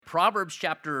Proverbs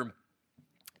chapter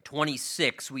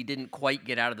 26, we didn't quite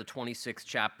get out of the 26th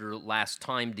chapter last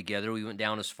time together. We went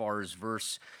down as far as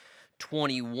verse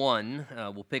 21.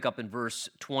 We'll pick up in verse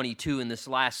 22 in this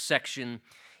last section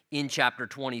in chapter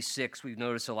 26. We've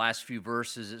noticed the last few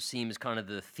verses, it seems kind of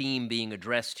the theme being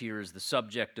addressed here is the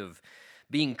subject of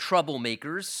being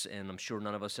troublemakers, and I'm sure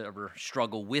none of us ever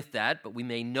struggle with that, but we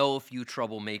may know a few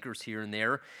troublemakers here and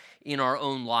there in our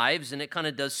own lives, and it kind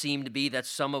of does seem to be that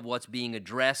some of what's being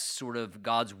addressed, sort of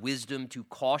God's wisdom to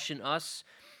caution us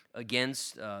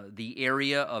against the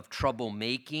area of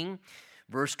troublemaking.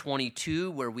 Verse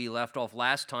 22, where we left off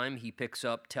last time, he picks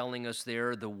up telling us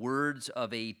there, the words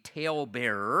of a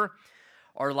talebearer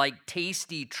are like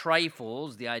tasty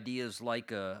trifles. The idea is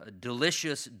like a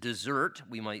delicious dessert,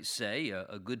 we might say,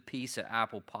 a good piece of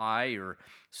apple pie or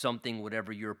something,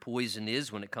 whatever your poison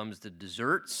is when it comes to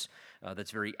desserts.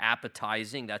 That's very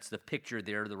appetizing. That's the picture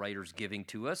there the writer's giving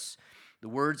to us. The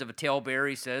words of a talebearer,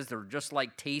 he says, they're just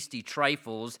like tasty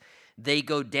trifles. They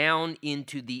go down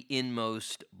into the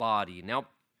inmost body. Now,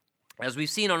 as we've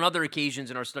seen on other occasions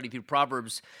in our study through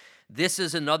Proverbs, this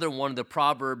is another one of the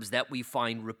Proverbs that we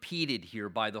find repeated here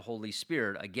by the Holy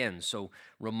Spirit. Again, so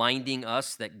reminding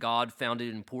us that God found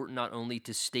it important not only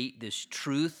to state this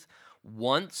truth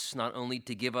once, not only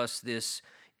to give us this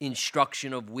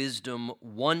instruction of wisdom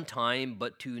one time,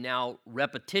 but to now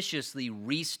repetitiously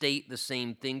restate the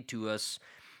same thing to us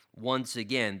once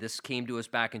again. This came to us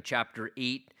back in chapter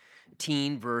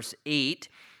 18, verse 8.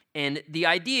 And the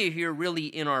idea here really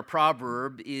in our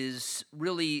proverb is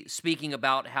really speaking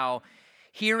about how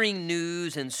hearing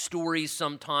news and stories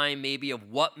sometime maybe of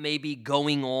what may be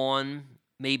going on,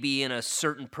 maybe in a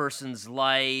certain person's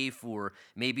life, or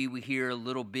maybe we hear a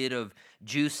little bit of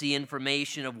juicy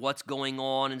information of what's going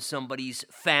on in somebody's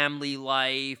family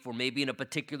life, or maybe in a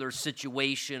particular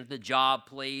situation at the job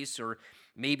place, or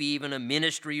maybe even a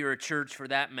ministry or a church for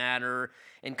that matter,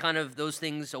 and kind of those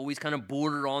things always kind of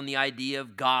border on the idea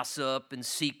of gossip and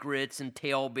secrets and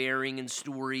tale-bearing and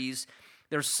stories.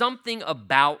 There's something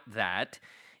about that,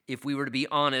 if we were to be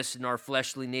honest in our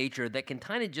fleshly nature, that can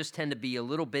kind of just tend to be a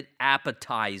little bit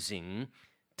appetizing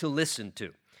to listen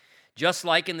to. Just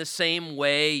like in the same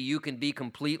way you can be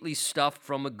completely stuffed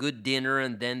from a good dinner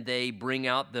and then they bring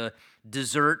out the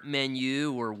dessert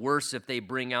menu, or worse if they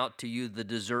bring out to you the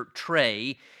dessert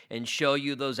tray and show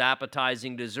you those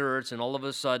appetizing desserts, and all of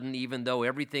a sudden, even though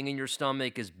everything in your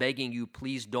stomach is begging you,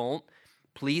 please don't,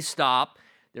 please stop,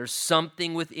 there's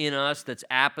something within us that's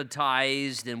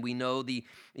appetized, and we know the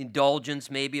indulgence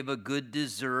maybe of a good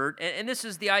dessert. And this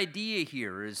is the idea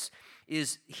here, is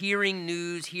hearing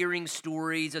news, hearing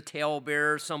stories, a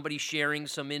talebearer, somebody sharing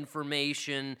some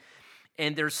information,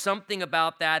 and there's something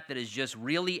about that is just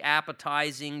really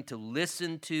appetizing to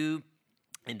listen to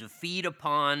and to feed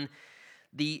upon.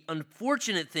 The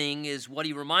unfortunate thing is what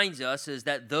he reminds us is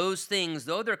that those things,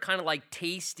 though they're kind of like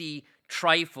tasty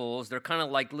trifles, they're kind of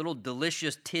like little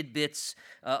delicious tidbits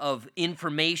of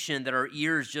information that our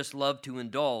ears just love to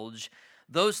indulge.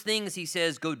 Those things, he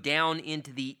says, go down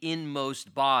into the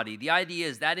inmost body. The idea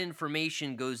is that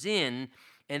information goes in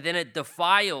and then it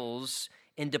defiles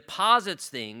and deposits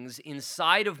things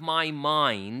inside of my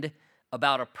mind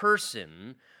about a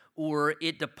person, or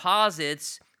it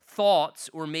deposits thoughts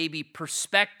or maybe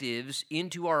perspectives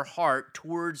into our heart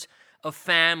towards a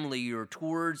family or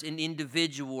towards an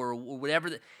individual or whatever.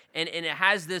 And it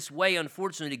has this way,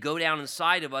 unfortunately, to go down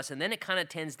inside of us, and then it kind of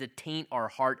tends to taint our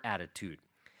heart attitude.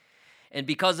 And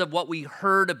because of what we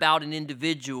heard about an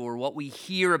individual or what we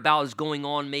hear about is going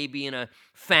on maybe in a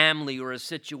family or a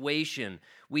situation,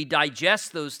 we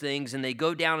digest those things and they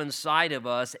go down inside of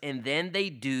us, and then they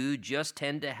do just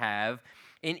tend to have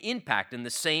an impact in the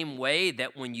same way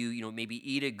that when you maybe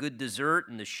eat a good dessert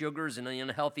and the sugars and the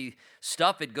unhealthy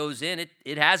stuff, it goes in,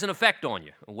 it has an effect on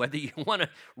you. Whether you want to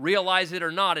realize it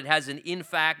or not, it has an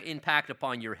impact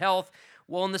upon your health.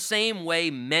 Well, in the same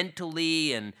way,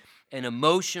 mentally and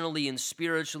emotionally and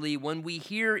spiritually, when we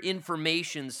hear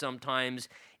information sometimes,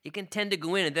 it can tend to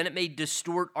go in, and then it may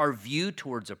distort our view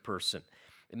towards a person.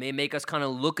 It may make us kind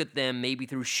of look at them maybe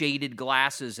through shaded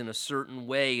glasses in a certain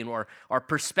way, and our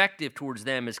perspective towards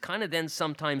them is kind of then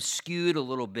sometimes skewed a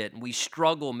little bit, and we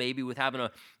struggle maybe with having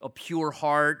a pure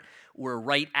heart or a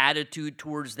right attitude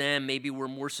towards them. Maybe we're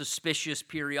more suspicious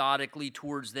periodically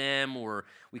towards them, or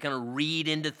we kind of read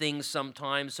into things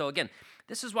sometimes. So again,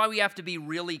 this is why we have to be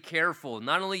really careful,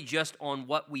 not only just on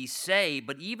what we say,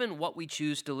 but even what we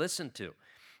choose to listen to.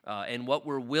 And what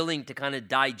we're willing to kind of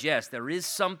digest. There is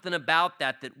something about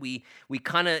that we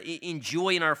kind of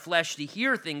enjoy in our flesh to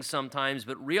hear things sometimes,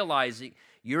 but realizing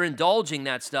you're indulging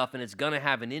that stuff and it's going to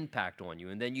have an impact on you.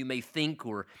 And then you may think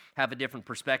or have a different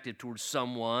perspective towards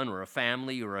someone or a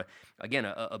family or,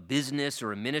 a business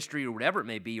or a ministry or whatever it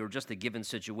may be, or just a given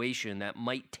situation that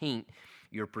might taint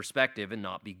your perspective and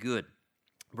not be good.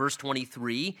 Verse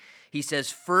 23, he says,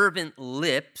 fervent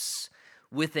lips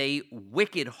with a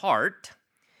wicked heart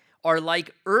are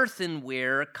like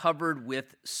earthenware covered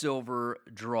with silver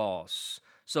dross.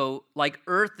 So like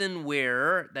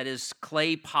earthenware, that is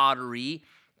clay pottery,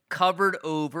 covered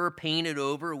over, painted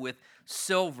over with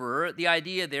silver. The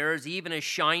idea there is even a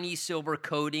shiny silver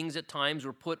coatings at times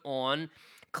were put on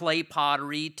clay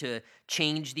pottery to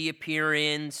change the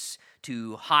appearance,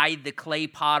 to hide the clay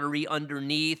pottery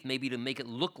underneath, maybe to make it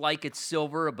look like it's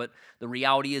silver, but the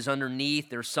reality is underneath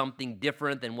there's something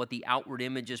different than what the outward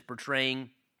image is portraying.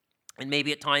 And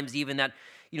maybe at times even that,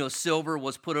 silver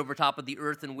was put over top of the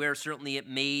earthenware. Certainly it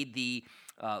made the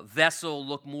vessel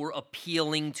look more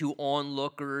appealing to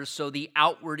onlookers. So the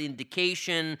outward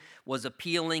indication was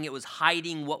appealing. It was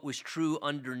hiding what was true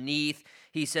underneath.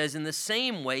 He says, in the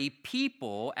same way,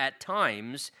 people at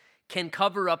times can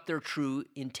cover up their true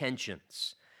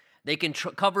intentions. They can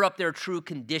cover up their true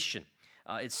condition.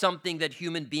 It's something that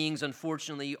human beings,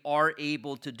 unfortunately, are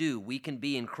able to do. We can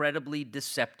be incredibly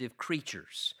deceptive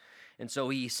creatures. And so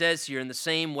he says here, in the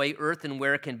same way,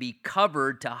 earthenware can be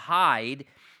covered to hide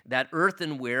that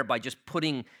earthenware by just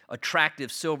putting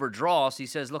attractive silver dross. He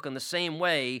says, look, in the same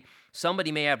way,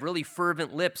 somebody may have really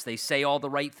fervent lips. They say all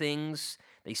the right things.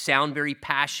 They sound very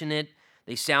passionate.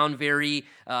 They sound very,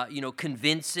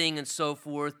 convincing and so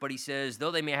forth. But he says, though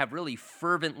they may have really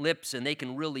fervent lips and they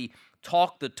can really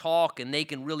talk the talk and they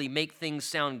can really make things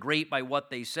sound great by what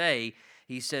they say,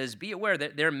 he says, be aware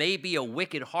that there may be a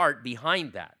wicked heart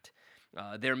behind that.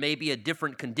 There may be a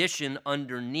different condition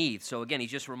underneath. So again,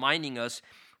 he's just reminding us,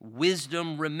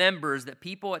 wisdom remembers that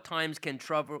people at times can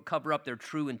cover up their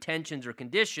true intentions or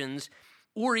conditions,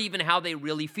 or even how they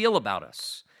really feel about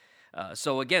us.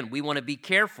 So again, we want to be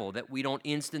careful that we don't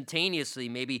instantaneously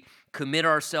maybe commit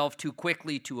ourselves too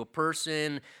quickly to a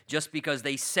person just because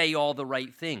they say all the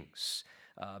right things.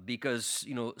 Because,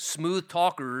 smooth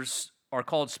talkers are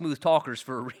called smooth talkers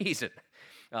for a reason.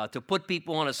 To put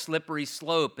people on a slippery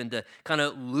slope and to kind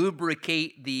of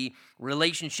lubricate the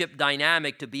relationship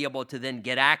dynamic to be able to then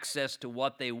get access to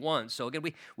what they want. So again,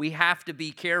 we have to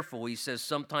be careful. He says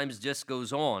sometimes just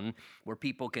goes on where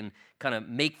people can kind of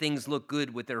make things look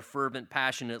good with their fervent,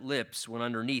 passionate lips when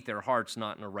underneath their heart's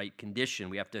not in the right condition.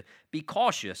 We have to be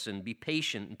cautious and be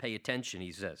patient and pay attention,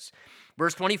 he says.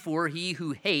 Verse 24, he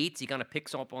who hates, he kind of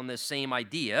picks up on this same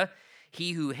idea.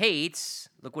 He who hates,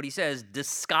 look what he says,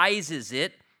 disguises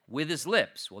it with his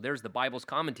lips. Well, there's the Bible's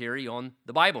commentary on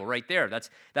the Bible right there.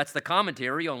 That's the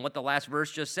commentary on what the last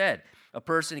verse just said. A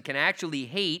person can actually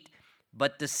hate,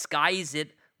 but disguise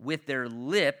it with their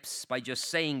lips by just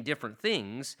saying different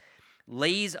things,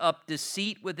 lays up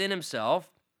deceit within himself.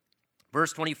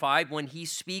 Verse 25, when he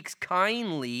speaks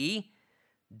kindly,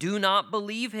 do not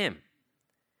believe him.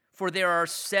 For there are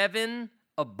 7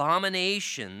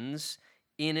 abominations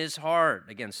in his heart.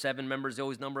 Again, 7 members,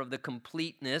 always number of the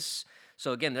completeness.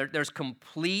 So again, there's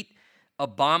complete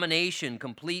abomination,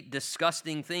 complete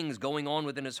disgusting things going on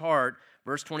within his heart.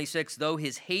 Verse 26, though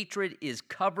his hatred is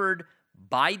covered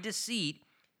by deceit,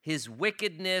 his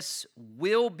wickedness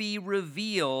will be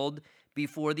revealed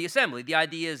before the assembly. The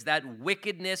idea is that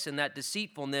wickedness and that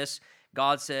deceitfulness,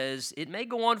 God says, it may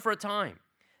go on for a time,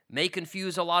 may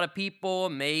confuse a lot of people,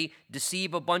 may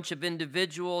deceive a bunch of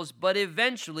individuals, but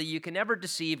eventually you can never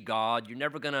deceive God. You're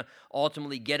never going to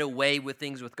ultimately get away with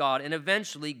things with God. And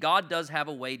eventually God does have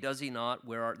a way, does he not,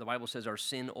 where the Bible says our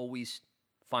sin always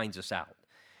finds us out.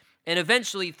 And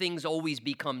eventually things always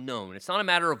become known. It's not a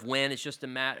matter of when, it's just a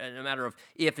matter of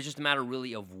if, it's just a matter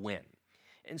really of when.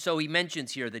 And so he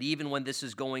mentions here that even when this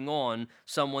is going on,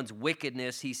 someone's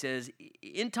wickedness, he says,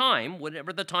 in time,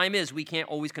 whatever the time is, we can't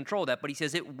always control that, but he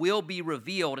says it will be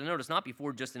revealed. And notice, not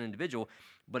before just an individual,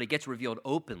 but it gets revealed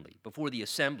openly, before the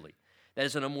assembly. That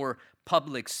is in a more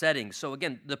public setting. So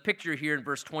again, the picture here in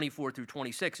verse 24 through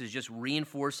 26 is just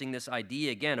reinforcing this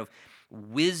idea again of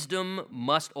wisdom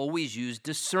must always use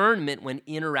discernment when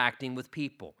interacting with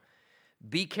people.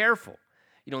 Be careful.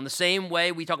 In the same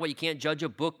way we talk about you can't judge a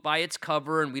book by its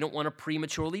cover, and we don't want to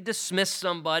prematurely dismiss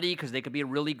somebody because they could be a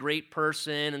really great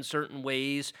person in certain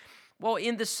ways. Well,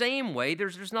 in the same way,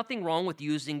 there's nothing wrong with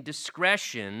using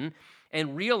discretion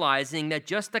and realizing that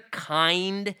just a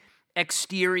kind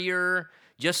exterior,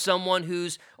 just someone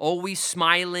who's always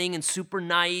smiling and super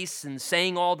nice and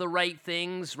saying all the right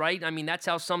things, right? I mean, that's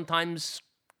how sometimes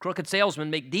crooked salesmen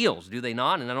make deals, do they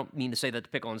not? And I don't mean to say that to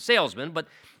pick on salesmen, but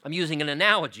I'm using an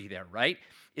analogy there, right?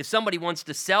 if somebody wants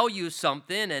to sell you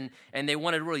something and they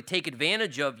want to really take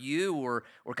advantage of you or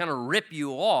kind of rip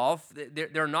you off,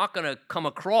 they're not going to come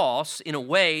across in a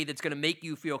way that's going to make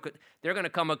you feel good. They're going to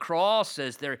come across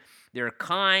as they're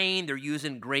kind, they're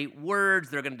using great words,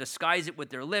 they're going to disguise it with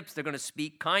their lips, they're going to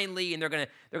speak kindly, and they're going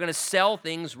to sell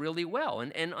things really well.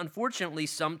 And unfortunately,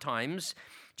 sometimes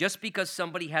just because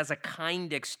somebody has a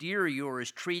kind exterior or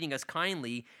is treating us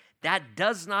kindly, that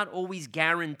does not always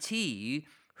guarantee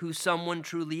who someone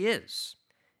truly is.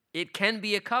 It can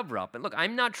be a cover-up. And look,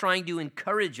 I'm not trying to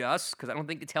encourage us, because I don't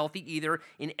think it's healthy either,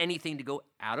 in anything to go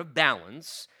out of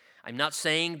balance. I'm not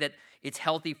saying that it's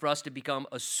healthy for us to become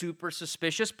a super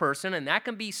suspicious person, and that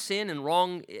can be sin and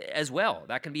wrong as well.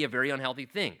 That can be a very unhealthy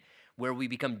thing, where we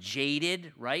become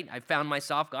jaded, right? I found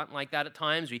myself gotten like that at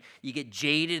times. You get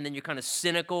jaded, and then you're kind of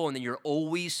cynical, and then you're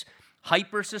always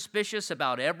hyper suspicious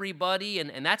about everybody,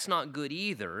 and that's not good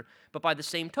either. But by the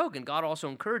same token, God also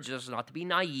encourages us not to be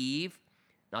naive,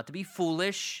 not to be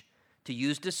foolish, to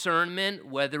use discernment,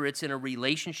 whether it's in a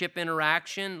relationship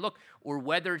interaction, look, or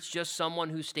whether it's just someone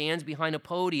who stands behind a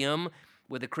podium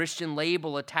with a Christian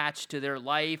label attached to their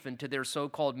life and to their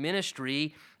so-called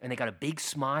ministry, and they got a big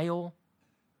smile,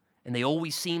 and they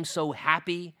always seem so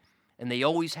happy, and they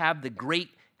always have the great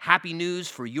happy news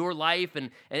for your life, and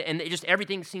just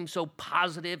everything seems so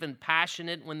positive and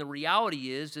passionate, when the reality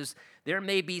is there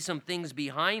may be some things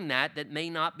behind that may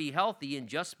not be healthy, and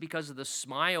just because of the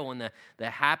smile and the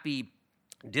happy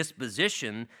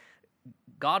disposition,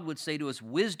 God would say to us,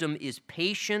 wisdom is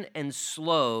patient and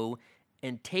slow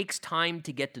and takes time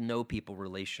to get to know people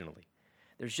relationally.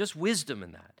 There's just wisdom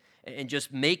in that. And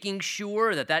just making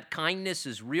sure that kindness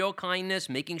is real kindness,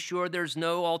 making sure there's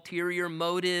no ulterior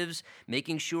motives,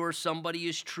 making sure somebody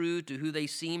is true to who they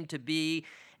seem to be.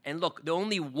 And look, the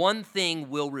only one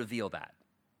thing will reveal that.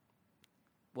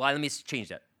 Well, let me change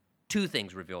that. Two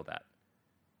things reveal that.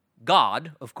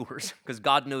 God, of course, because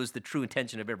God knows the true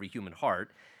intention of every human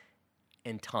heart,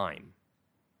 and time.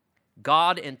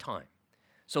 God and time.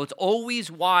 So it's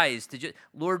always wise to just,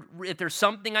 Lord, if there's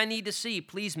something I need to see,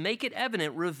 please make it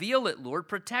evident. Reveal it, Lord.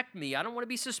 Protect me. I don't want to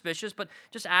be suspicious, but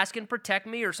just ask and protect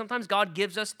me. Or sometimes God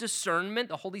gives us discernment.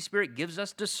 The Holy Spirit gives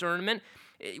us discernment.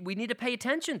 We need to pay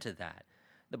attention to that.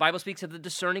 The Bible speaks of the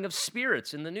discerning of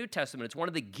spirits in the New Testament. It's one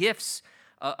of the gifts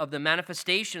of the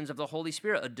manifestations of the Holy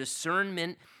Spirit, a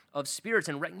discernment of spirits.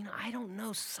 And I don't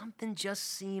know, something just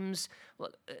seems,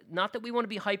 not that we want to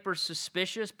be hyper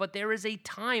suspicious, but there is a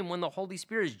time when the Holy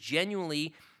Spirit is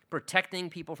genuinely protecting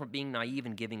people from being naive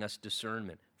and giving us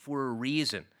discernment for a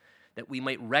reason, that we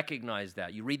might recognize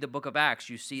that. You read the book of Acts,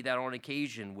 you see that on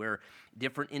occasion where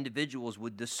different individuals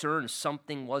would discern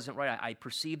something wasn't right. I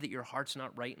perceive that your heart's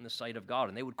not right in the sight of God,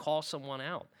 and they would call someone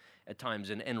out at times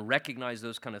and recognize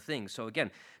those kind of things. So again,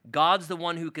 God's the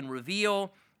one who can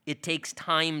reveal. It takes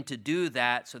time to do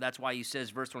that, so that's why he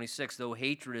says, verse 26, though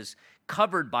hatred is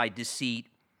covered by deceit,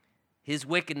 his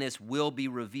wickedness will be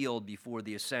revealed before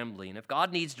the assembly. And if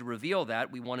God needs to reveal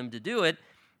that, we want him to do it,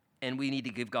 and we need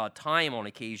to give God time on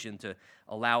occasion to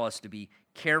allow us to be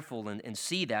careful and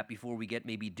see that before we get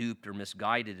maybe duped or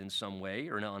misguided in some way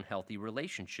or in an unhealthy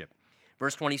relationship.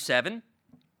 Verse 27,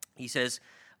 he says,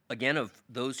 again, of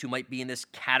those who might be in this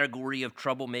category of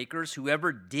troublemakers,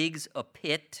 whoever digs a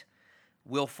pit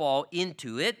will fall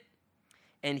into it,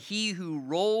 and he who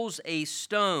rolls a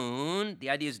stone, the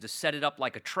idea is to set it up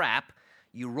like a trap,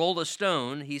 you roll a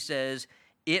stone, he says,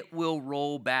 it will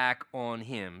roll back on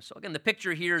him. So again, the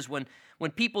picture here is when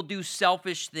people do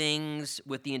selfish things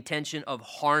with the intention of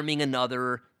harming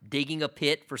another, digging a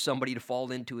pit for somebody to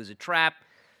fall into as a trap,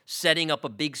 setting up a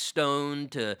big stone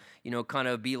to, kind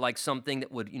of be like something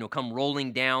that would, come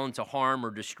rolling down to harm or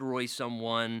destroy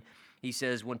someone. He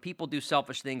says, when people do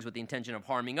selfish things with the intention of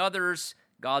harming others,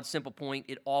 God's simple point,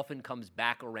 it often comes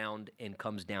back around and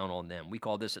comes down on them. We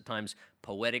call this at times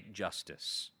poetic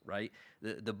justice, right?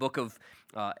 The book of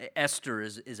Esther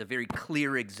is a very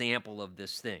clear example of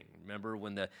this thing. Remember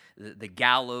when the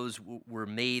gallows were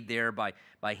made there by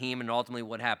Haman, and ultimately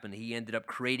what happened? He ended up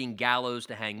creating gallows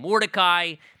to hang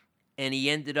Mordecai, and he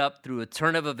ended up, through a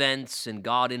turn of events and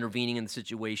God intervening in the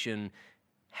situation,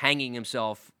 hanging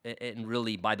himself, and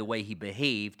really, by the way he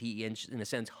behaved, he, in a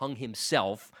sense, hung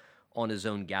himself on his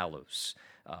own gallows.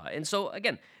 And so,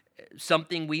 again,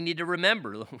 something we need to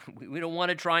remember. We don't want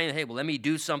to try and, hey, well, let me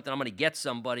do something. I'm going to get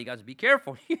somebody. Guys, be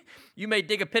careful. You may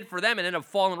dig a pit for them and end up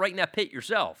falling right in that pit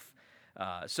yourself.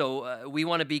 So we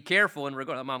want to be careful in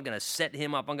regard. I'm going to set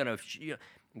him up. I'm going to...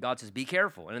 God says, be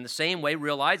careful. And in the same way,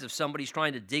 realize if somebody's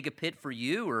trying to dig a pit for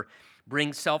you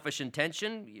brings selfish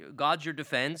intention, God's your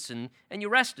defense, and you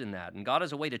rest in that. And God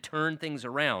has a way to turn things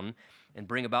around and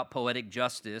bring about poetic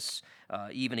justice,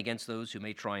 even against those who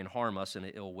may try and harm us in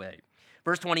an ill way.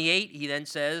 Verse 28, he then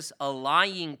says, a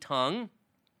lying tongue.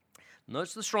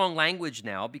 Notice the strong language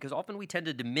now, because often we tend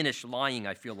to diminish lying,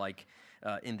 I feel like,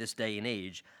 in this day and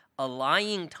age. A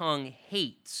lying tongue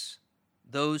hates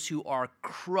those who are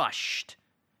crushed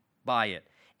by it,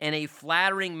 and a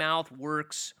flattering mouth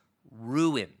works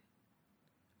ruin.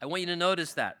 I want you to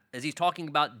notice that as he's talking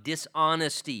about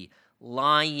dishonesty,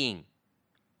 lying,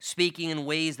 speaking in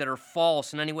ways that are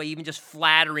false in any way, even just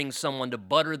flattering someone to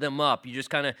butter them up. You're just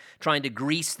kind of trying to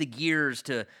grease the gears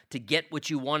to get what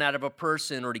you want out of a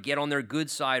person or to get on their good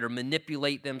side or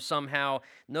manipulate them somehow.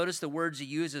 Notice the words he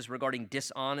uses regarding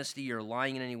dishonesty or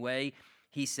lying in any way.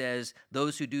 He says,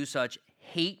 those who do such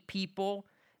hate people,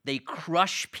 they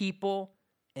crush people,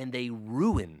 and they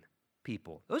ruin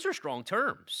people. Those are strong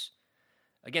terms.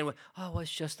 Again,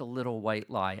 it's just a little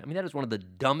white lie. I mean, that is one of the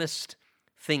dumbest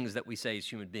things that we say as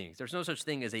human beings. There's no such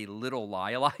thing as a little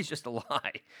lie. A lie is just a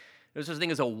lie. There's such thing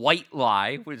as a white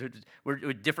lie,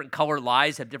 where different color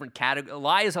lies have different categories. A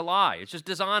lie is a lie. It's just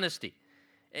dishonesty.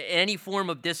 Any form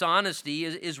of dishonesty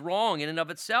is wrong in and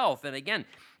of itself. And again,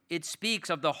 it speaks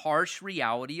of the harsh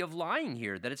reality of lying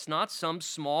here, that it's not some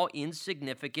small,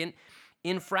 insignificant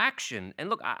infraction. And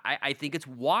look, I think it's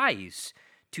wise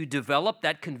to develop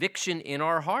that conviction in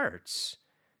our hearts.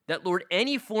 That, Lord,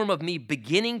 any form of me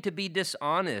beginning to be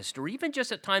dishonest, or even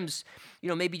just at times,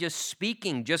 maybe just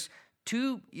speaking just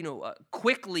too,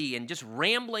 quickly and just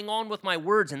rambling on with my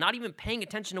words and not even paying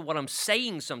attention to what I'm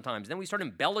saying sometimes. Then we start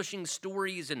embellishing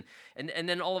stories and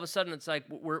then all of a sudden it's like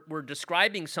we're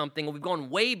describing something and we've gone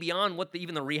way beyond what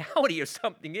even the reality of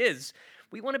something is.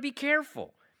 We want to be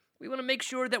careful. We want to make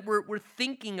sure that we're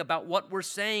thinking about what we're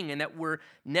saying and that we're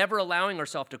never allowing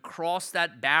ourselves to cross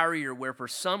that barrier where for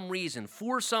some reason,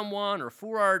 for someone or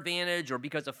for our advantage or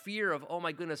because of fear of, oh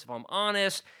my goodness, if I'm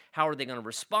honest, how are they going to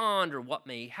respond or what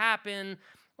may happen?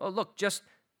 Well, look, just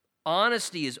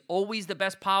honesty is always the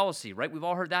best policy, right? We've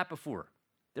all heard that before.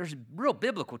 There's real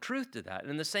biblical truth to that.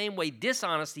 And in the same way,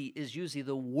 dishonesty is usually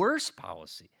the worst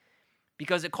policy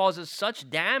because it causes such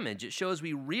damage. It shows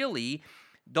we really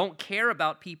don't care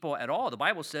about people at all. The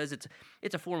Bible says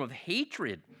it's a form of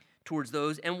hatred towards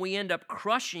those, and we end up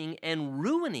crushing and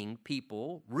ruining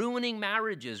people, ruining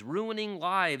marriages, ruining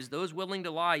lives. Those willing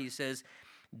to lie, he says,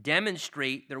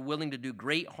 demonstrate they're willing to do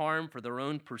great harm for their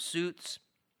own pursuits,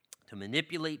 to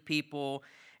manipulate people.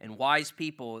 And wise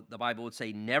people, the Bible would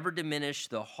say, never diminish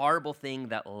the horrible thing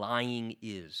that lying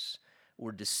is,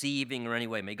 or deceiving or any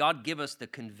way. May God give us the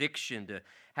conviction to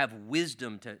have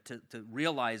wisdom to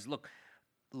realize, look,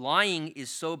 lying is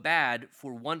so bad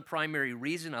for one primary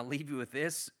reason. I'll leave you with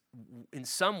this. In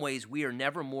some ways, we are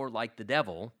never more like the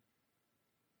devil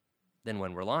than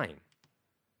when we're lying.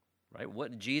 Right?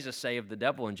 What did Jesus say of the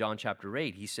devil in John chapter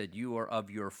 8? He said, you are of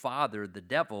your father, the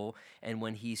devil, and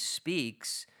when he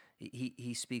speaks,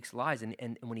 he speaks lies.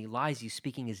 And when he lies, he's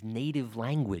speaking his native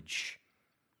language.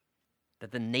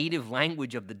 That the native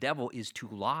language of the devil is to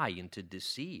lie and to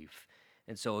deceive.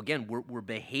 And so, again, we're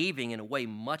behaving in a way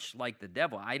much like the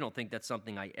devil. I don't think that's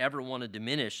something I ever want to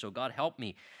diminish. So God help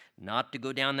me not to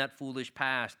go down that foolish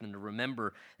path and to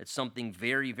remember it's something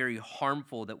very, very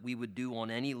harmful that we would do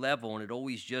on any level. And it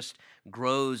always just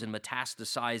grows and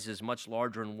metastasizes much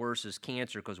larger and worse as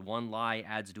cancer because one lie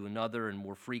adds to another and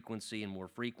more frequency.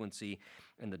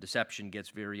 And the deception gets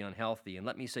very unhealthy. And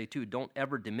let me say, too, don't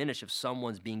ever diminish if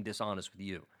someone's being dishonest with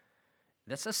you.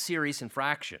 That's a serious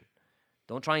infraction.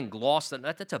 Don't try and gloss that.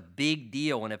 That's a big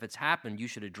deal, and if it's happened, you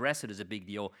should address it as a big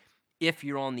deal if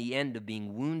you're on the end of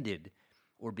being wounded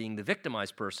or being the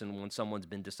victimized person when someone's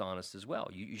been dishonest as well.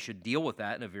 You should deal with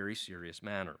that in a very serious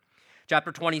manner.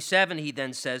 Chapter 27, he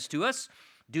then says to us,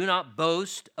 do not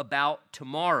boast about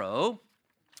tomorrow,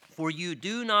 for you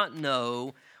do not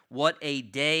know what a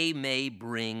day may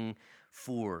bring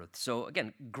forth. So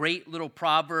again, great little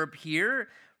proverb here,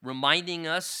 reminding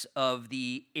us of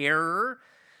the error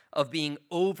of being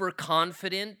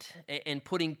overconfident and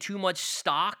putting too much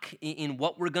stock in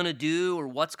what we're going to do or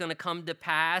what's going to come to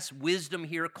pass. Wisdom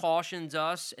here cautions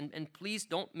us, and please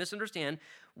don't misunderstand,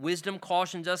 wisdom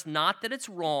cautions us not that it's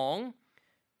wrong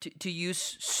to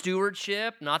use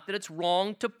stewardship, not that it's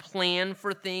wrong to plan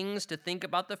for things, to think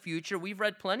about the future. We've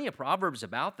read plenty of Proverbs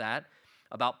about that,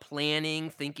 about planning,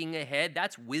 thinking ahead.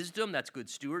 That's wisdom, that's good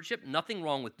stewardship. Nothing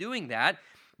wrong with doing that.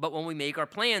 But when we make our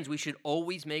plans, we should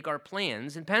always make our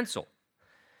plans in pencil.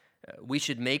 We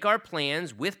should make our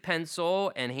plans with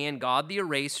pencil and hand God the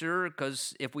eraser,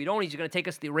 because if we don't, he's going to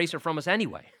take the eraser from us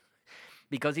anyway.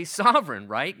 because he's sovereign,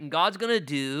 right? And God's going to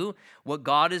do what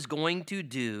God is going to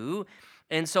do.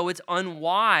 And so it's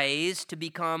unwise to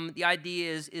become, the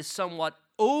idea is somewhat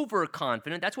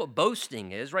overconfident. That's what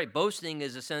boasting is, right? Boasting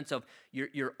is a sense of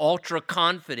you're ultra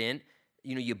confident.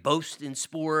 You know, you boast in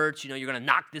sports, you're going to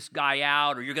knock this guy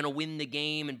out or you're going to win the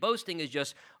game. And boasting is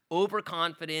just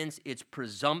overconfidence. It's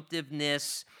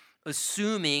presumptiveness,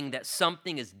 assuming that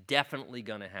something is definitely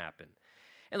going to happen.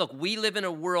 And look, we live in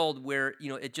a world where,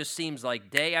 it just seems like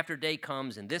day after day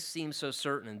comes and this seems so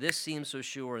certain and this seems so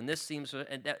sure and this seems so,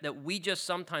 and that we just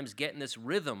sometimes get in this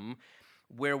rhythm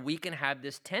where we can have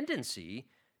this tendency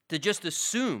to just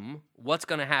assume what's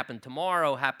going to happen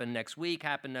tomorrow, happen next week,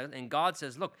 and God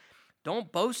says, look,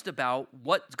 don't boast about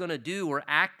what's going to do or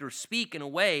act or speak in a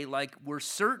way like we're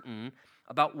certain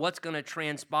about what's going to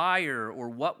transpire or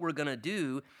what we're going to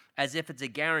do as if it's a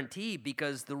guarantee,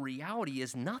 because the reality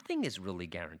is nothing is really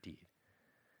guaranteed.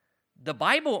 The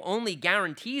Bible only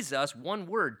guarantees us one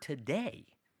word: today.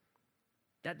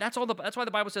 That's why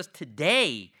the Bible says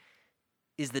today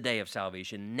is the day of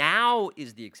salvation. Now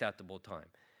is the acceptable time.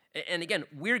 And again,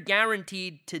 we're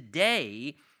guaranteed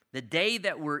today, the day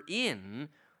that we're in.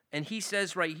 And he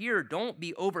says right here, don't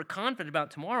be overconfident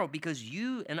about tomorrow, because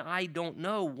you and I don't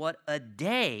know what a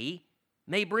day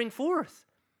may bring forth.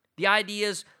 The idea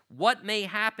is what may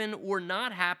happen or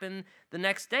not happen the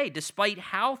next day, despite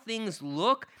how things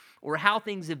look or how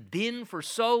things have been for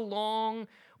so long,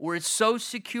 or it's so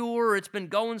secure, or it's been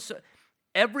going so.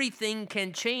 Everything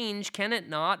can change, can it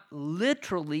not?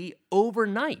 Literally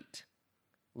overnight.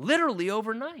 Literally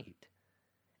overnight.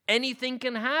 Anything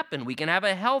can happen. We can have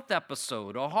a health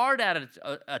episode, a heart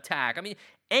attack. I mean,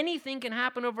 anything can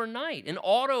happen overnight. An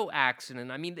auto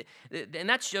accident. I mean, and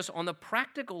that's just on the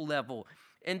practical level.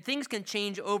 And things can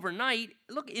change overnight.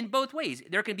 Look, in both ways.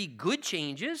 There can be good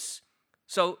changes.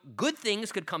 So good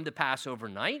things could come to pass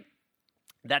overnight.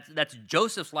 That's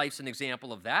Joseph's life's an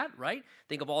example of that, right?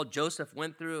 Think of all Joseph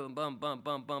went through and bum,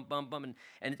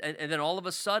 and then all of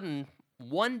a sudden,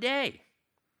 one day,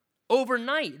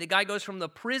 overnight, the guy goes from the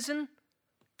prison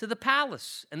to the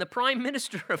palace and the prime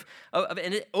minister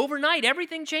overnight,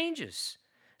 everything changes.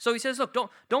 So he says, look,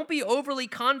 don't be overly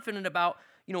confident about,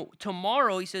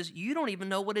 tomorrow. He says, you don't even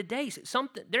know what a day is.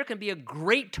 There can be a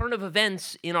great turn of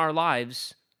events in our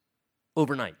lives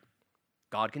overnight.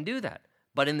 God can do that.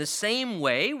 But in the same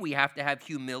way, we have to have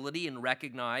humility and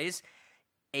recognize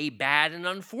a bad and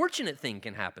unfortunate thing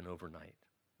can happen overnight.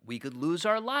 We could lose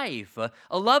our life.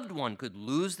 A loved one could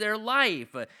lose their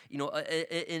life.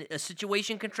 A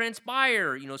situation can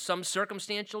transpire. Some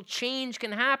circumstantial change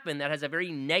can happen that has a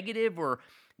very negative or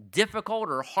difficult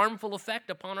or harmful effect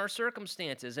upon our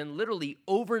circumstances. And literally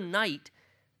overnight,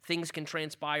 things can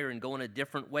transpire and go in a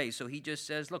different way. So he just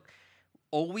says, look,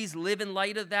 always live in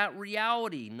light of that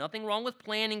reality. Nothing wrong with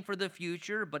planning for the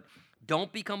future, but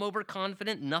don't become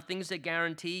overconfident. Nothing's a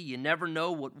guarantee. You never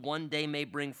know what one day may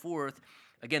bring forth.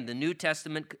 Again, the New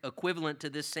Testament equivalent to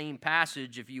this same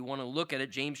passage, if you want to look at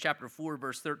it, James chapter 4,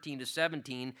 verse 13 to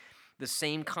 17, the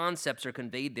same concepts are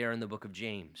conveyed there in the book of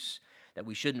James. That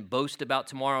we shouldn't boast about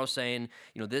tomorrow, saying,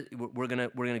 we're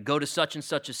gonna go to such and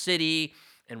such a city,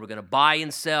 and we're gonna buy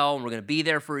and sell, and we're gonna be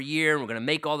there for a year, and we're gonna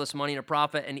make all this money in a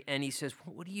profit. And he says,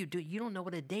 what do? You don't know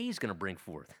what a day is gonna bring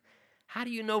forth. How do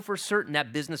you know for certain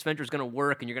that business venture is gonna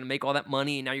work, and you're gonna make all that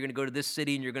money, and now you're gonna go to this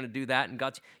city, and you're gonna do that, and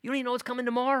you don't even know what's coming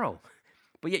tomorrow.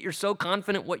 But yet you're so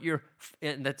confident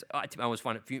and that's, I always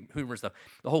find it humorous stuff.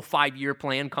 The whole 5-year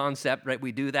plan concept, right?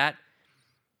 We do that.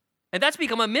 And that's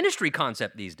become a ministry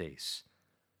concept these days.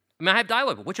 I mean, I have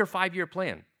dialogue. What's your 5-year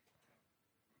plan?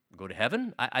 Go to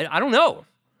heaven? I don't know.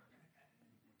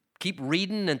 Keep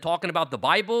reading and talking about the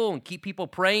Bible and keep people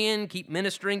praying, keep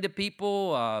ministering to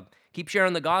people, keep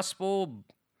sharing the gospel.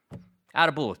 Out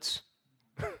of bullets.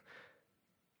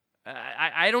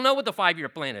 I don't know what the 5-year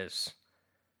plan is.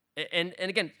 And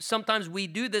again, sometimes we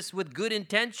do this with good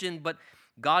intention, but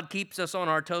God keeps us on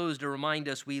our toes to remind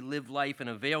us we live life in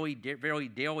a very, very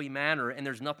daily manner, and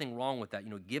there's nothing wrong with that.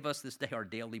 Give us this day our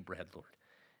daily bread, Lord.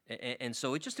 And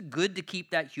so it's just good to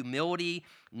keep that humility,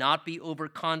 not be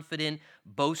overconfident,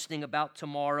 boasting about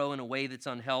tomorrow in a way that's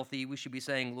unhealthy. We should be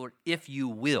saying, Lord, if you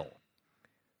will,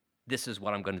 this is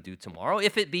what I'm going to do tomorrow.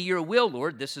 If it be your will,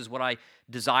 Lord, this is what I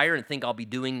desire and think I'll be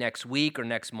doing next week or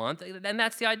next month. And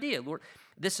that's the idea, Lord.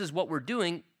 This is what we're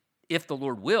doing if the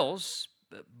Lord wills,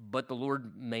 but the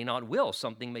Lord may not will.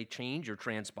 Something may change or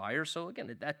transpire. So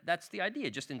again, that's the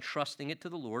idea, just entrusting it to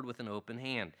the Lord with an open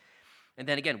hand. And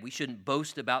then again, we shouldn't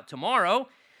boast about tomorrow.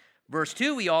 Verse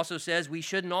 2, he also says we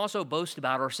shouldn't also boast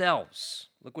about ourselves.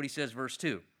 Look what he says, verse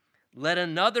 2. Let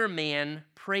another man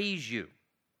praise you,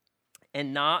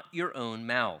 and not your own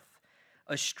mouth.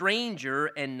 a stranger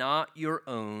and not your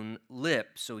own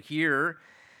lips. So here,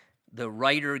 the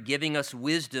writer giving us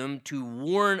wisdom to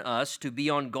warn us to be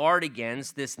on guard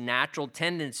against this natural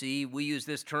tendency. We use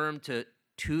this term to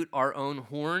toot our own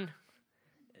horn.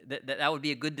 That would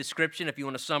be a good description if you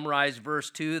want to summarize verse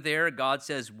 2 there. God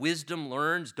says, wisdom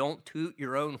learns, don't toot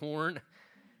your own horn.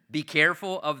 Be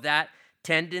careful of that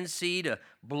tendency to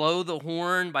blow the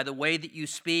horn by the way that you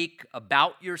speak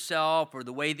about yourself or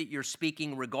the way that you're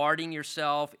speaking regarding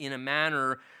yourself in a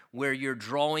manner where you're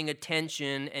drawing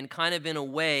attention and kind of in a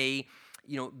way,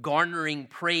 garnering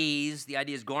praise. The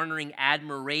idea is garnering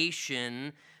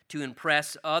admiration to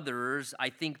impress others. I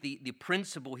think the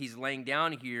principle he's laying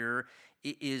down here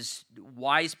is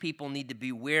wise people need to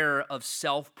beware of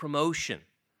self-promotion.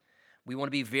 We want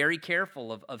to be very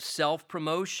careful of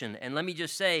self-promotion. And let me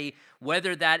just say,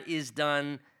 whether that is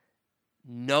done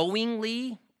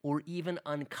knowingly or even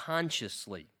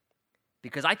unconsciously,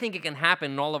 because I think it can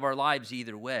happen in all of our lives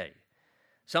either way.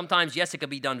 Sometimes, yes, it can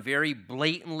be done very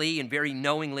blatantly and very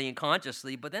knowingly and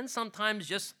consciously, but then sometimes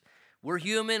just we're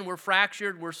human, we're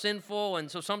fractured, we're sinful, and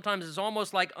so sometimes it's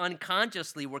almost like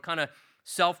unconsciously we're kind of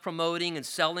self-promoting and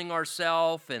selling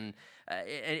ourselves, and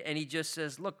he just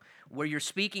says, look, where you're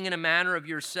speaking in a manner of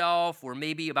yourself or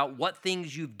maybe about what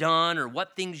things you've done or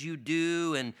what things you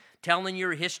do and telling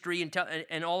your history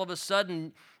and all of a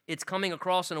sudden it's coming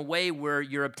across in a way where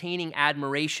you're obtaining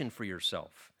admiration for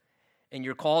yourself and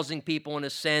you're causing people in a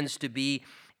sense to be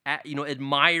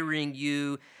admiring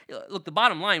you. Look, the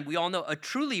bottom line, we all know a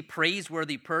truly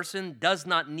praiseworthy person does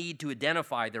not need to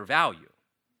identify their value.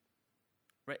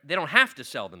 Right? They don't have to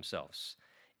sell themselves.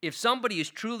 If somebody is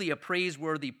truly a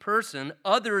praiseworthy person,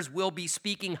 others will be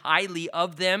speaking highly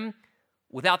of them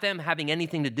without them having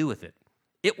anything to do with it.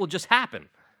 It will just happen.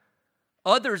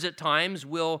 Others at times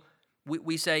will,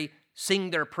 we say,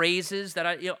 sing their praises.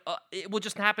 It will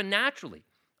just happen naturally.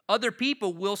 Other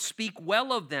people will speak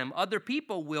well of them. Other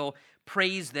people will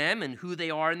praise them and who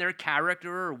they are in their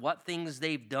character or what things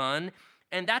they've done.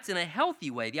 And that's in a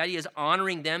healthy way. The idea is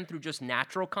honoring them through just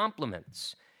natural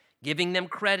compliments, giving them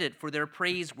credit for their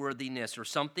praiseworthiness or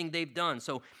something they've done.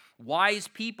 So wise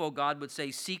people, God would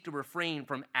say, seek to refrain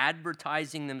from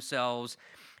advertising themselves,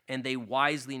 and they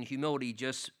wisely in humility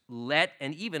just let,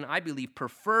 and even, I believe,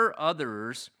 prefer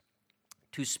others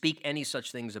to speak any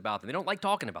such things about them. They don't like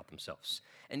talking about themselves.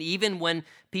 And even when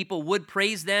people would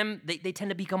praise them, they tend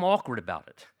to become awkward about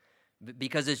it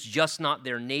because it's just not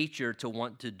their nature to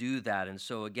want to do that. And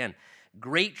so again,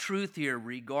 great truth here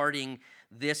regarding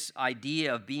this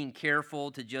idea of being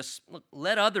careful to just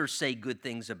let others say good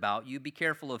things about you. Be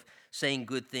careful of saying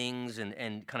good things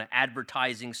and kind of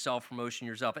advertising self-promotion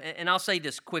yourself. And I'll say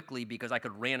this quickly because I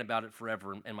could rant about it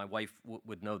forever, and my wife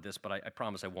would know this, but I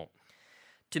promise I won't.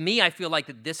 To me, I feel like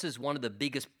that this is one of the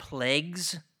biggest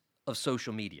plagues of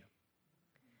social media.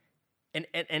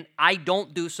 And I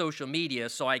don't do social media,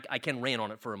 so I can rant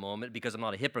on it for a moment because I'm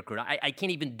not a hypocrite. I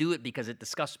can't even do it because it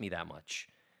disgusts me that much.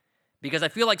 Because I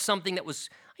feel like something that was,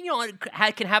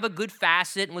 can have a good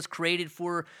facet and was created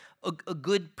for a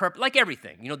good purpose, like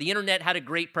everything. The internet had a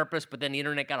great purpose, but then the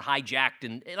internet got hijacked,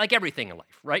 and like everything in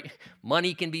life, right?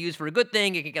 Money can be used for a good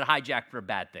thing, it can get hijacked for a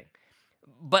bad thing.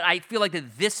 But I feel like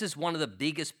that this is one of the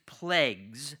biggest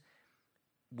plagues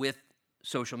with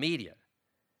social media.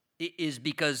 It is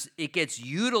because it gets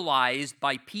utilized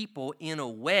by people in a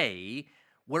way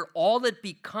where all it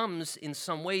becomes, in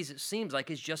some ways, it seems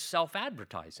like, is just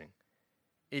self-advertising.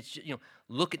 It's,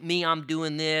 look at me, I'm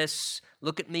doing this.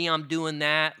 Look at me, I'm doing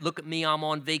that. Look at me, I'm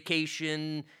on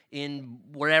vacation in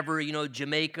wherever,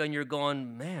 Jamaica, and you're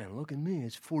going, man, look at me,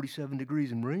 it's 47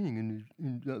 degrees and raining,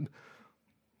 and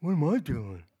what am I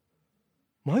doing?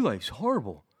 My life's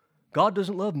horrible. God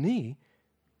doesn't love me.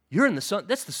 You're in the sun.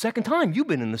 That's the second time you've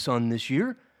been in the sun this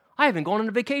year. I haven't gone on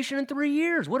a vacation in 3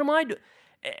 years. What am I doing?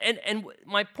 And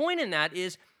my point in that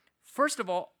is, first of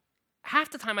all,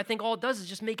 half the time I think all it does is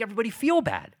just make everybody feel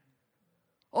bad.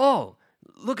 Oh,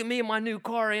 look at me in my new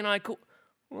car, ain't I cool?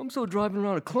 Well, I'm still driving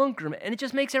around a clunker, and it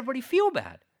just makes everybody feel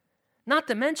bad. Not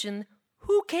to mention,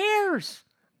 who cares?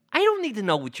 I don't need to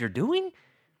know what you're doing.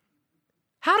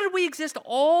 How did we exist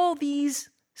all these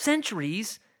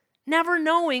centuries never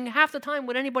knowing half the time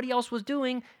what anybody else was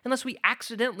doing unless we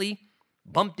accidentally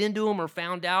bumped into them or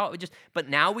found out? But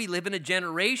now we live in a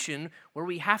generation where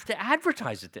we have to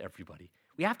advertise it to everybody.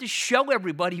 We have to show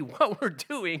everybody what we're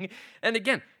doing. And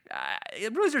again,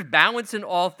 it really there's balance in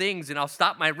all things, and I'll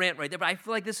stop my rant right there, but I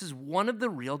feel like this is one of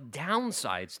the real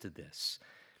downsides to this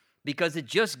because it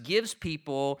just gives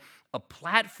people a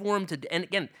platform to, and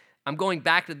again, I'm going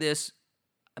back to this,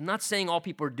 I'm not saying all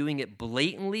people are doing it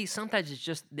blatantly. Sometimes it's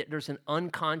just that there's an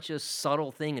unconscious,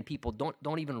 subtle thing, and people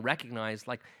don't even recognize.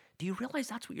 Like, do you realize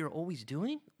that's what you're always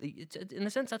doing? It's, in a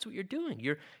sense, that's what you're doing.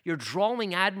 You're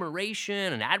drawing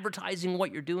admiration and advertising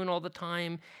what you're doing all the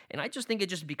time. And I just think it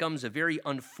just becomes a very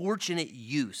unfortunate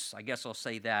use, I guess I'll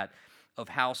say that, of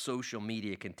how social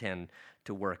media can tend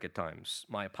to work at times.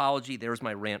 My apology. There's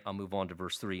my rant. I'll move on to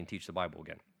verse 3 and teach the Bible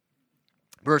again.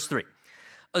 Verse 3.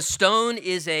 A stone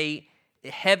is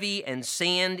heavy and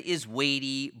sand is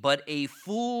weighty, but a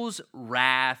fool's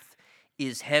wrath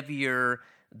is heavier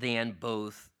than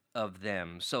both of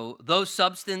them. So those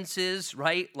substances,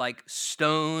 right, like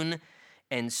stone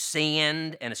and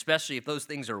sand, and especially if those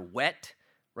things are wet,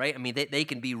 right? I mean, they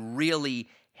can be really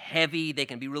heavy. They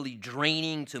can be really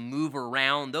draining to move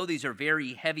around. Though these are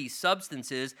very heavy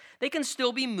substances, they can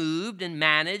still be moved and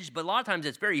managed, but a lot of times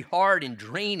it's very hard and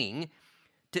draining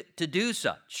to do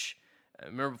such. I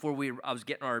remember before I was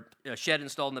getting our shed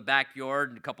installed in the backyard,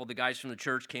 and a couple of the guys from the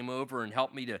church came over and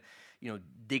helped me to,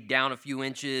 dig down a few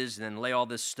inches and then lay all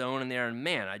this stone in there. And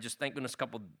man, I just thank goodness a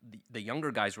couple of the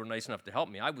younger guys were nice enough to help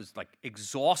me. I was like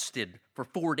exhausted for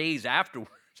 4 days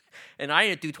afterwards, and I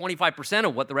didn't do 25%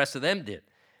 of what the rest of them did.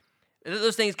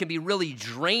 Those things can be really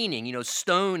draining,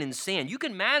 stone and sand. You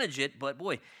can manage it, but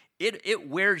boy, it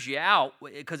wears you out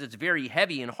because it's very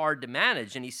heavy and hard to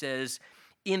manage. And he says,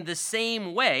 in the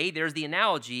same way, there's the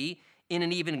analogy, in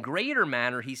an even greater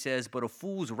manner, he says, but a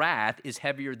fool's wrath is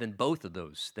heavier than both of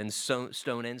those, than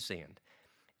stone and sand.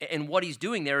 And what he's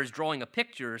doing there is drawing a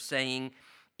picture saying,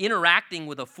 interacting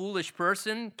with a foolish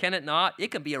person, can it not? It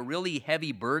can be a really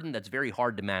heavy burden that's very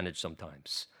hard to manage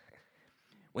sometimes.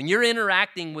 When you're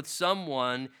interacting with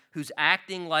someone who's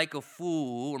acting like a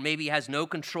fool or maybe has no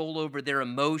control over their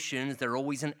emotions, they're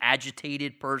always an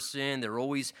agitated person, they're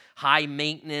always high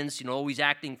maintenance, always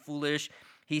acting foolish,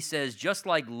 he says, just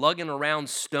like lugging around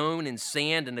stone and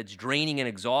sand and it's draining and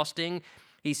exhausting,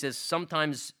 he says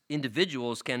sometimes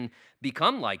individuals can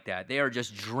become like that. They are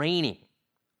just draining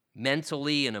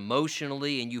mentally and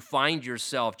emotionally, and you find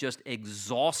yourself just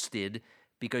exhausted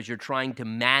because you're trying to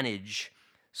manage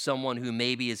someone who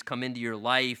maybe has come into your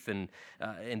life and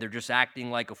they're just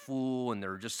acting like a fool, and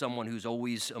they're just someone who's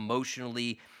always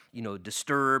emotionally,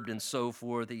 disturbed and so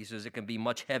forth. He says it can be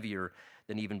much heavier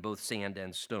than even both sand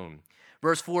and stone.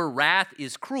 Verse 4, wrath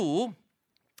is cruel,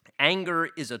 anger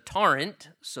is a torrent.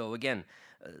 So again,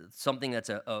 something that's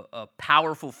a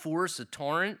powerful force, a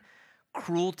torrent.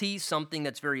 Cruelty, something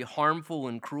that's very harmful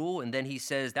and cruel. And then he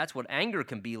says that's what anger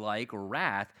can be like, or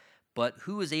wrath. But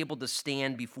who is able to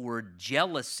stand before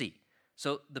jealousy?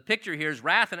 So the picture here is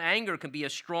wrath and anger can be a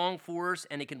strong force,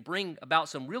 and it can bring about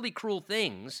some really cruel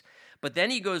things. But then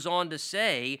he goes on to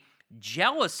say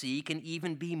jealousy can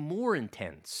even be more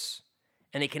intense.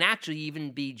 And it can actually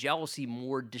even be jealousy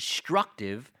more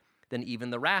destructive than even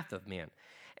the wrath of man.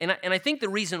 And I think the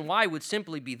reason why would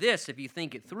simply be this, if you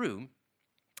think it through.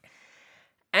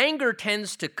 Anger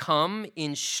tends to come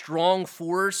in strong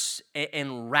force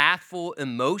and wrathful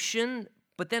emotion,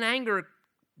 but then anger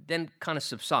then kind of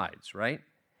subsides, right?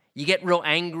 You get real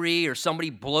angry, or somebody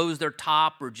blows their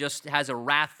top or just has a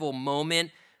wrathful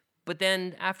moment, but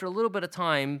then after a little bit of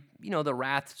time, the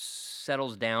wrath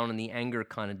settles down and the anger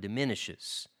kind of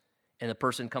diminishes, and the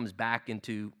person comes back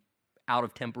out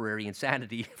of temporary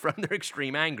insanity from their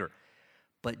extreme anger.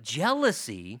 But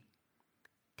jealousy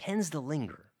tends to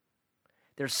linger.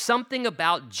 There's something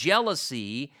about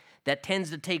jealousy that tends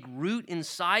to take root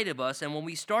inside of us, and when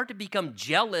we start to become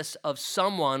jealous of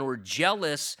someone or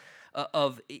jealous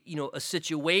of a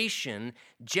situation,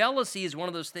 jealousy is one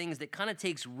of those things that kind of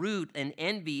takes root, and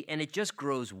envy, and it just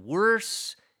grows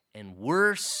worse and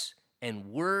worse and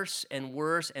worse and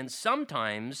worse, and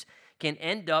sometimes can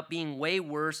end up being way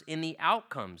worse in the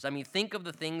outcomes. I mean, think of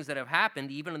the things that have happened,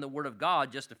 even in the Word of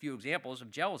God, just a few examples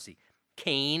of jealousy.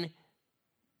 Cain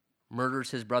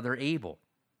murders his brother Abel,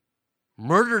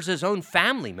 murders his own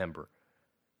family member,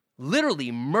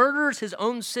 literally murders his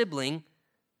own sibling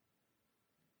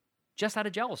just out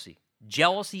of jealousy.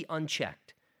 Jealousy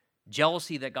unchecked.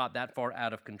 Jealousy that got that far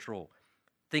out of control.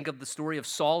 Think of the story of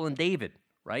Saul and David,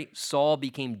 right? Saul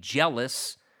became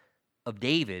jealous of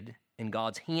David and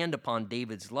God's hand upon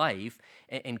David's life,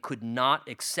 and could not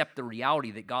accept the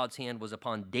reality that God's hand was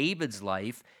upon David's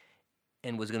life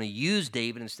and was going to use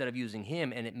David instead of using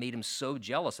him, and it made him so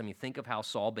jealous. I mean, think of how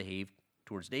Saul behaved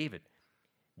towards David.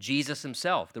 Jesus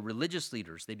himself, the religious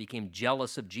leaders, they became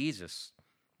jealous of Jesus.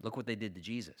 Look what they did to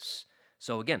Jesus.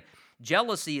 So again,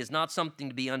 jealousy is not something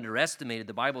to be underestimated.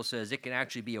 The Bible says it can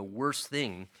actually be a worse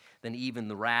thing than even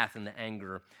the wrath and the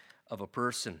anger of a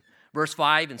person. Verse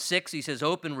 5 and 6, he says,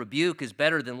 open rebuke is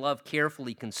better than love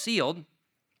carefully concealed.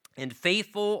 And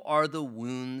faithful are the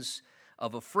wounds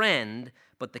of a friend,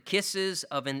 but the kisses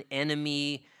of an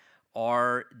enemy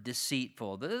are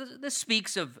deceitful. This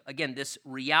speaks of, again, this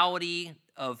reality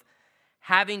of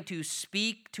having to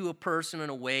speak to a person in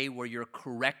a way where you're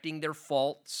correcting their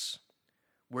faults,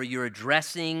 where you're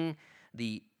addressing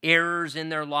the errors in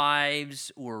their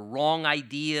lives or wrong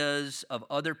ideas of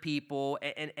other people,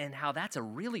 and how that's a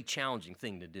really challenging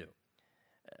thing to do.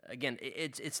 Again,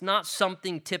 it's not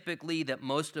something typically that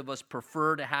most of us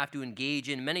prefer to have to engage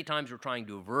in. Many times we're trying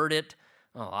to avert it.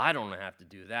 Oh, I don't have to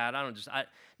do that.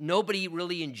 Nobody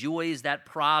really enjoys that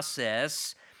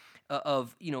process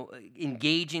of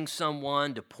engaging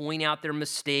someone to point out their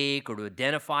mistake or to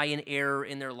identify an error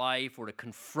in their life or to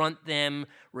confront them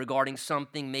regarding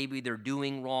something maybe they're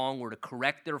doing wrong or to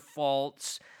correct their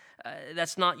faults.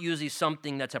 That's not usually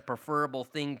something that's a preferable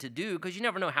thing to do because you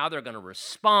never know how they're going to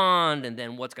respond and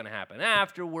then what's going to happen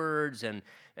afterwards and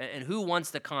who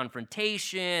wants the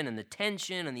confrontation and the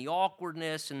tension and the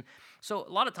awkwardness. And so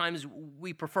a lot of times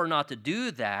we prefer not to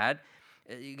do that.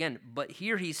 Again, but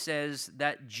here he says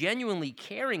that genuinely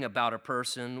caring about a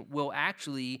person will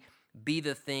actually be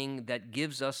the thing that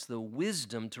gives us the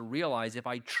wisdom to realize if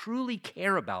I truly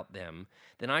care about them,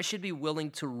 then I should be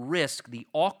willing to risk the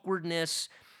awkwardness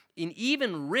and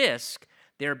even risk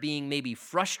their being maybe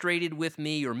frustrated with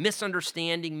me or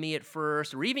misunderstanding me at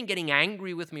first or even getting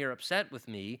angry with me or upset with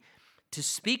me to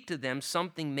speak to them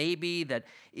something maybe that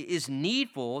is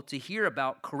needful to hear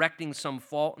about correcting some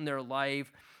fault in their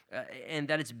life. And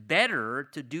that it's better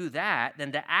to do that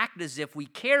than to act as if we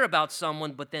care about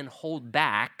someone but then hold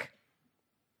back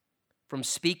from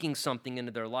speaking something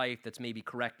into their life that's maybe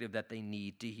corrective that they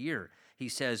need to hear. He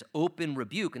says open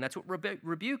rebuke, and that's what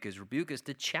rebuke is. Rebuke is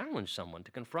to challenge someone,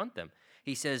 to confront them.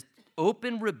 He says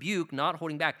open rebuke, not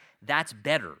holding back. That's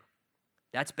better.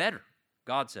 That's better,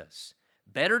 God says.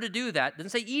 Better to do that. Doesn't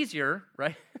say easier,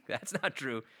 right? That's not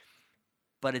true.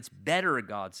 But it's better,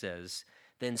 God says,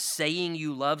 than saying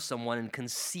you love someone and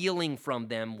concealing from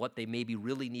them what they maybe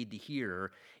really need to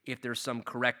hear if there's some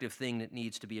corrective thing that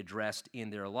needs to be addressed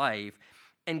in their life.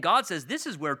 And God says this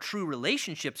is where true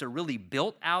relationships are really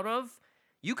built out of.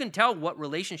 You can tell what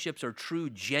relationships are true,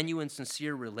 genuine,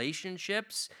 sincere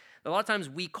relationships. A lot of times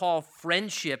we call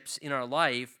friendships in our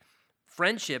life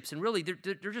friendships, and really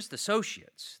they're just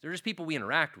associates. They're just people we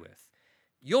interact with.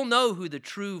 You'll know who the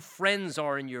true friends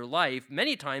are in your life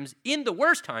many times in the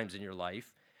worst times in your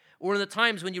life or in the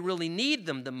times when you really need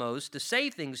them the most to say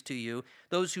things to you,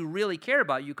 those who really care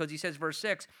about you, because he says, verse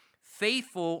 6,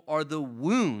 faithful are the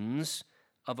wounds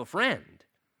of a friend.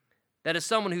 That is,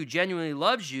 someone who genuinely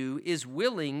loves you is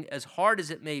willing, as hard as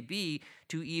it may be,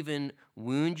 to even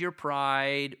wound your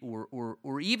pride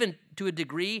or even to a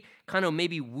degree kind of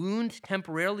maybe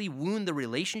temporarily wound the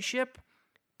relationship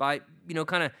by,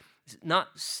 kind of not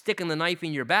sticking the knife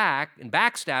in your back and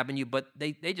backstabbing you, but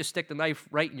they just stick the knife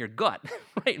right in your gut,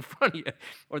 right in front of you,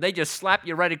 or they just slap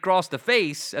you right across the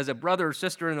face as a brother or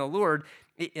sister in the Lord.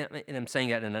 And I'm saying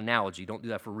that in an analogy. Don't do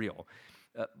that for real.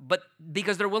 But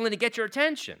because they're willing to get your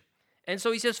attention. And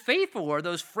so he says, faithful are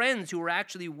those friends who are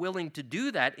actually willing to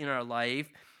do that in our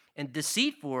life, and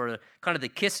deceitful are kind of the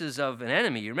kisses of an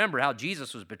enemy. You remember how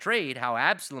Jesus was betrayed, how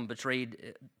Absalom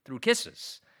betrayed through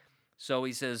kisses. So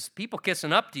he says, people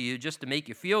kissing up to you just to make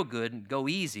you feel good and go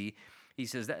easy, he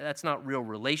says that's not real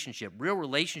relationship. Real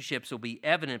relationships will be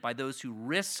evident by those who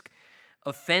risk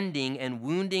offending and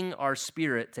wounding our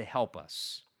spirit to help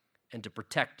us and to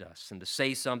protect us and to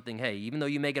say something, hey, even though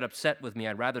you may get upset with me,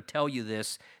 I'd rather tell you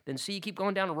this than see you keep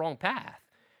going down the wrong path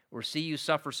or see you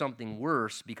suffer something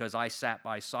worse because I sat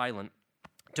by silent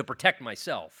to protect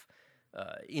myself.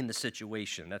 In the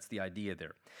situation. That's the idea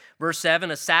there. Verse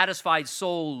 7, a satisfied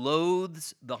soul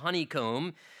loathes the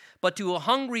honeycomb, but to a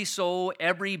hungry soul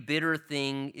every bitter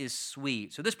thing is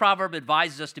sweet. So this proverb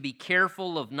advises us to be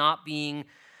careful of not being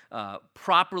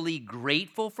properly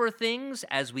grateful for things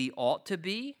as we ought to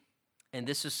be. And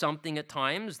this is something at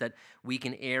times that we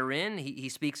can err in. He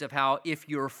speaks of how if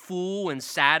you're full and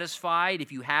satisfied,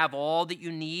 if you have all that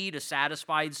you need, a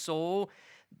satisfied soul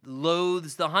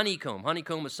loathes the honeycomb.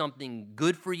 Honeycomb is something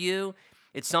good for you.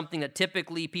 It's something that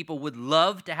typically people would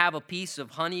love to have a piece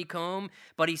of honeycomb.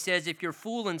 But he says if you're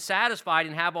full and satisfied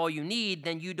and have all you need,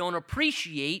 then you don't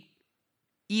appreciate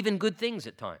even good things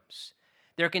at times.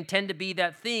 There can tend to be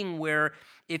that thing where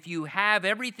if you have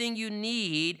everything you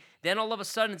need, then all of a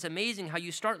sudden it's amazing how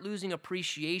you start losing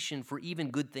appreciation for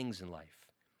even good things in life.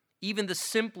 Even the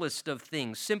simplest of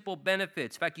things, simple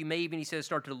benefits. In fact, you may even, he says,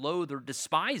 start to loathe or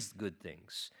despise good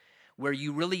things, where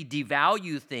you really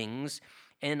devalue things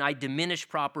and I diminish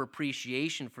proper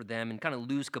appreciation for them and kind of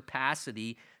lose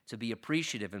capacity to be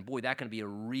appreciative. And boy, that can be a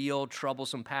real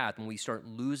troublesome path when we start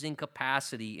losing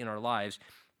capacity in our lives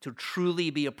to truly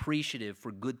be appreciative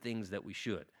for good things that we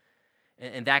should.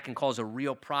 And that can cause a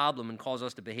real problem and cause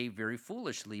us to behave very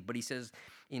foolishly. But he says,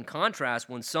 in contrast,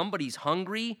 when somebody's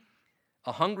hungry,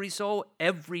 a hungry soul,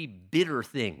 every bitter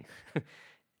thing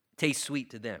tastes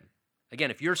sweet to them. Again,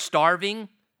 if you're starving,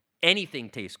 anything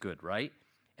tastes good, right?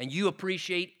 And you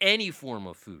appreciate any form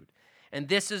of food. And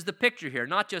this is the picture here,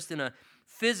 not just in a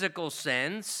physical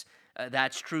sense,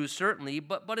 that's true certainly,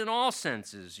 but in all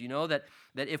senses,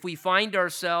 that if we find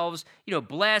ourselves,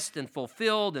 blessed and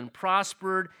fulfilled and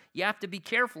prospered, you have to be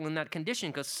careful in that condition,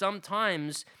 because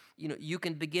sometimes, you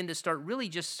can begin to start really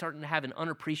just starting to have an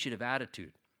unappreciative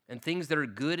attitude. And things that are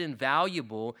good and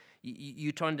valuable,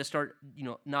 you tend to start,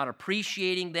 not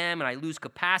appreciating them, and I lose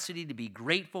capacity to be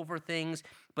grateful for things.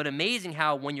 But amazing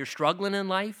how when you're struggling in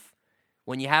life,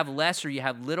 when you have less or you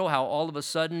have little, how all of a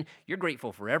sudden you're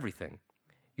grateful for everything.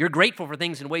 You're grateful for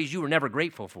things in ways you were never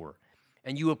grateful for.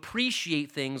 And you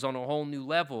appreciate things on a whole new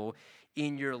level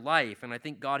in your life. And I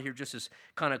think God here just is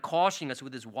kind of cautioning us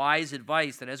with his wise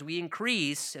advice that as we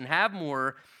increase and have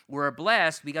more, we're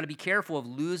blessed, we got to be careful of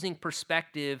losing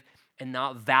perspective and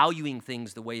not valuing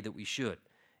things the way that we should,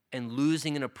 and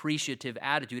losing an appreciative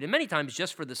attitude. And many times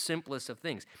just for the simplest of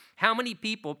things. How many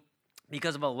people,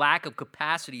 because of a lack of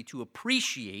capacity to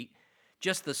appreciate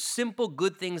just the simple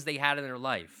good things they had in their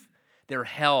life, their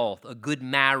health, a good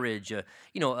marriage, a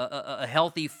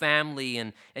healthy family,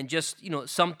 and just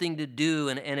something to do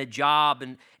and a job,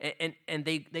 and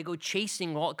they go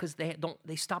chasing all because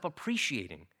they stop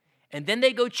appreciating, and then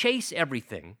they go chase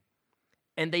everything,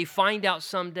 and they find out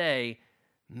someday,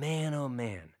 man, oh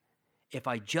man, if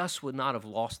I just would not have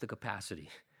lost the capacity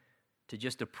to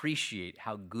just appreciate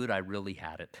how good I really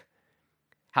had it,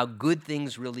 how good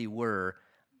things really were,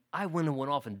 I wouldn't have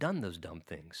went off and done those dumb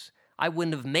things. I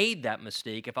wouldn't have made that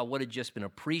mistake if I would have just been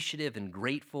appreciative and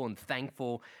grateful and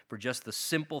thankful for just the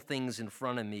simple things in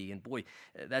front of me. And boy,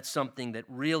 that's something that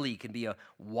really can be a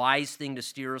wise thing to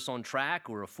steer us on track,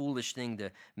 or a foolish thing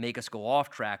to make us go off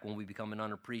track when we become an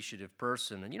unappreciative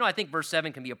person. And I think verse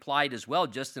 7 can be applied as well,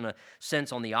 just in a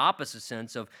sense, on the opposite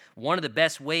sense of one of the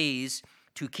best ways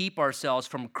to keep ourselves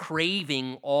from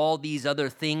craving all these other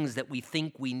things that we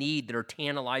think we need that are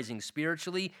tantalizing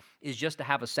spiritually is just to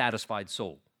have a satisfied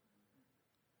soul.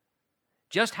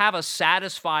 Just have a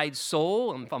satisfied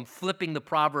soul. I'm flipping the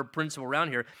proverb principle around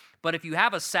here. But if you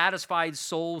have a satisfied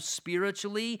soul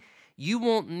spiritually, you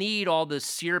won't need all this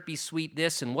syrupy sweet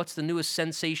this and what's the newest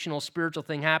sensational spiritual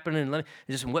thing happening. And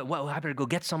I better go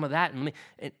get some of that. And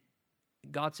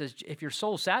God says, if your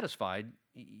soul's satisfied,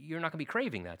 you're not going to be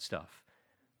craving that stuff.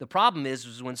 The problem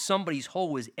is when somebody's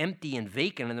hole is empty and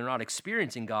vacant and they're not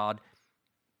experiencing God,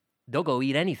 they'll go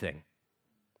eat anything.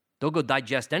 They'll go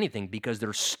digest anything because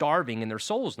they're starving and their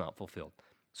soul's not fulfilled.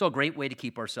 So a great way to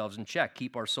keep ourselves in check,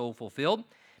 keep our soul fulfilled.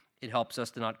 It helps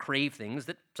us to not crave things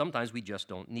that sometimes we just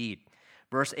don't need.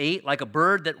 Verse 8, like a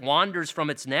bird that wanders from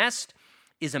its nest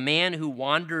is a man who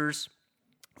wanders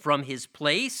from his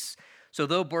place. So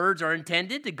though birds are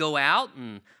intended to go out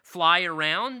and fly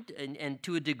around and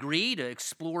to a degree to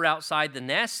explore outside the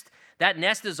nest, that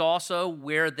nest is also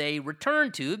where they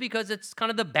return to because it's kind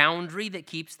of the boundary that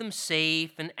keeps them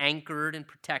safe and anchored and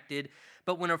protected.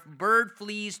 But when a bird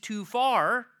flees too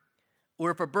far,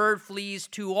 or if a bird flees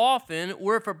too often,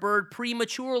 or if a bird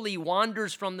prematurely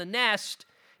wanders from the nest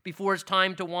before it's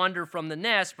time to wander from the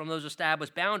nest, from those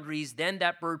established boundaries, then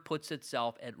that bird puts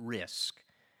itself at risk.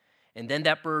 And then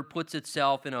that bird puts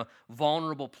itself in a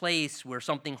vulnerable place where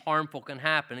something harmful can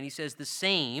happen. And he says the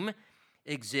same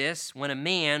exists when a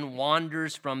man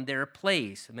wanders from their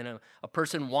place. A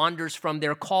person wanders from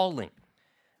their calling.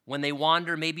 When they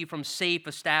wander maybe from safe,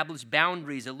 established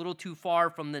boundaries, a little too far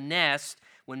from the nest,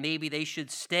 when maybe they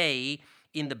should stay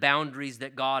in the boundaries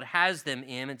that God has them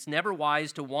in, it's never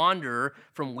wise to wander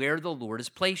from where the Lord has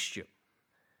placed you.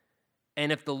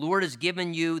 And if the Lord has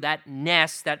given you that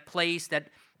nest, that place,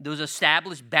 those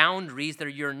established boundaries that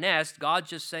are your nest, God's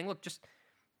just saying, look, just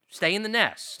stay in the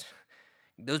nest.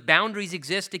 Those boundaries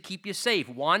exist to keep you safe.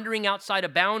 Wandering outside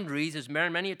of boundaries is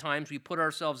many times we put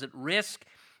ourselves at risk.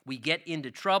 We get into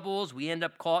troubles. We end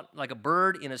up caught like a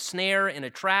bird in a snare, in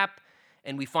a trap,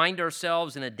 and we find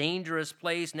ourselves in a dangerous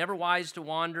place. Never wise to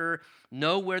wander.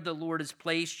 Know where the Lord has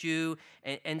placed you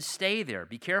and stay there.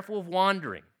 Be careful of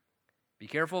wandering. Be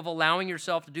careful of allowing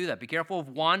yourself to do that. Be careful of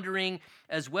wandering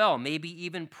as well, maybe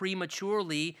even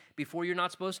prematurely before you're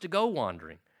not supposed to go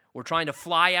wandering, or trying to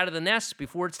fly out of the nest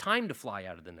before it's time to fly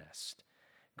out of the nest.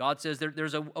 God says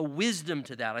there's a wisdom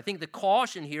to that. I think the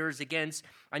caution here is against,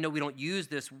 I know we don't use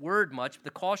this word much, but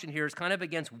the caution here is kind of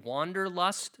against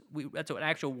wanderlust. That's an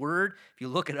actual word, if you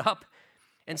look it up.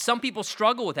 And some people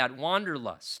struggle with that,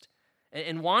 wanderlust.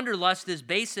 And wanderlust is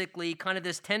basically kind of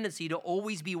this tendency to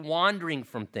always be wandering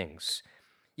from things.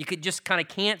 You could just kind of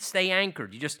can't stay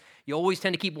anchored. You always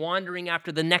tend to keep wandering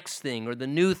after the next thing or the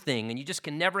new thing, and you just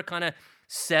can never kind of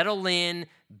settle in,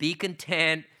 be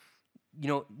content,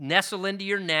 nestle into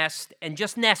your nest and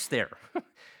just nest there.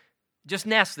 Just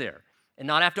nest there and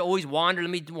not have to always wander. Let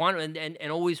me wander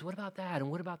and always, what about that? And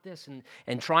what about this?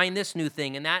 And trying this new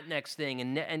thing and that next thing.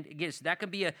 And yes, that can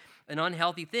be an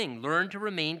unhealthy thing. Learn to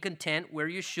remain content where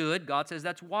you should. God says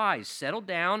that's wise. Settle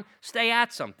down, stay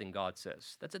at something, God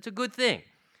says. That's a good thing.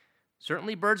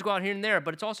 Certainly birds go out here and there,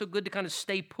 but it's also good to kind of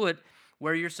stay put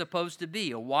where you're supposed to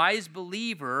be. A wise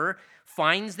believer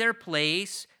finds their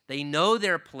place, they know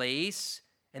their place,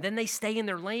 and then they stay in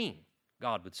their lane,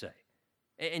 God would say.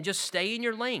 And just stay in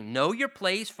your lane. Know your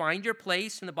place, find your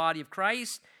place in the body of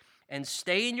Christ, and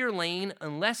stay in your lane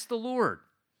unless the Lord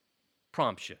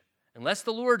prompts you, unless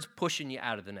the Lord's pushing you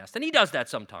out of the nest. And he does that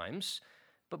sometimes,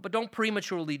 but don't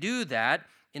prematurely do that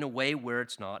in a way where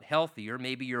it's not healthy, or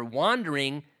maybe you're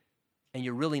wandering and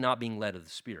you're really not being led of the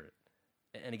Spirit.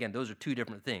 And again, those are two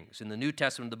different things. In the New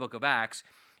Testament, the book of Acts,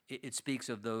 it speaks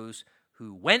of those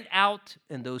who went out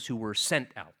and those who were sent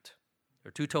out.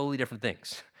 They're two totally different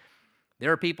things.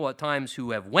 There are people at times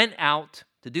who have went out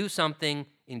to do something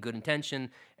in good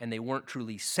intention, and they weren't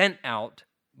truly sent out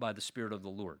by the Spirit of the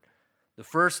Lord. The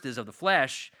first is of the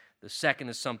flesh. The second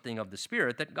is something of the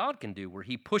Spirit that God can do, where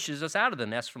he pushes us out of the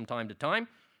nest from time to time,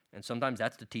 and sometimes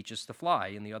that's to teach us to fly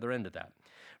in the other end of that.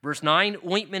 Verse 9,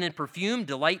 ointment and perfume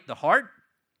delight the heart,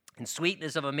 and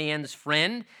sweetness of a man's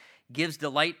friend gives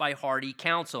delight by hearty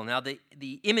counsel. Now,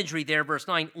 the imagery there, verse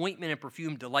 9, ointment and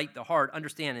perfume delight the heart.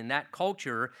 Understand, in that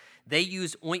culture, they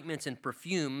use ointments and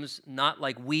perfumes not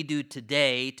like we do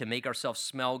today to make ourselves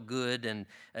smell good and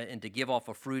to give off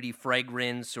a fruity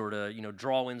fragrance or to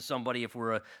draw in somebody if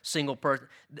we're a single person.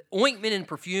 The ointment and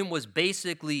perfume was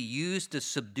basically used to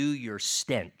subdue your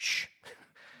stench.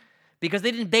 Because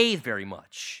they didn't bathe very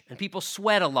much, and people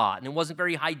sweat a lot, and it wasn't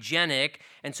very hygienic,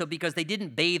 and so because they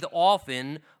didn't bathe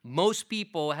often, most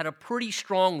people had a pretty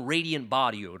strong radiant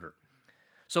body odor.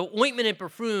 So ointment and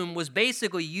perfume was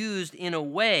basically used in a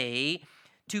way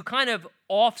to kind of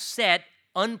offset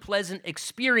unpleasant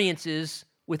experiences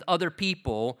with other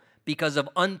people because of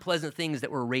unpleasant things that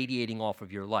were radiating off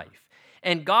of your life.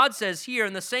 And God says here,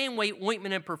 in the same way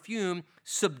ointment and perfume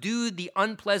subdued the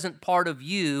unpleasant part of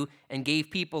you and gave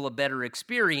people a better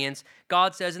experience,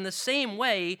 God says in the same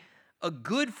way, a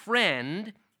good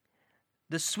friend,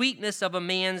 the sweetness of a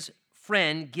man's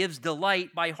friend gives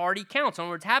delight by hearty counsel. In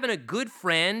other words, having a good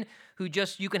friend who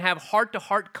you can have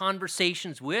heart-to-heart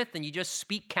conversations with and you just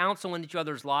speak counsel in each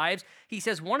other's lives. He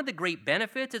says one of the great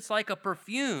benefits, it's like a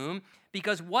perfume,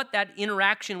 because what that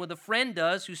interaction with a friend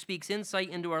does who speaks insight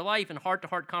into our life and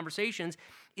heart-to-heart conversations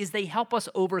is they help us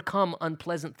overcome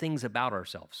unpleasant things about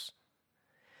ourselves.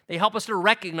 They help us to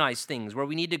recognize things where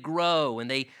we need to grow, and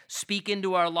they speak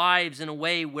into our lives in a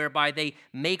way whereby they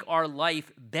make our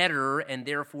life better, and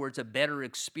therefore it's a better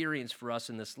experience for us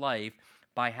in this life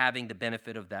by having the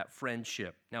benefit of that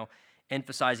friendship. Now,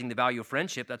 emphasizing the value of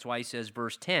friendship, that's why he says,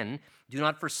 verse 10, do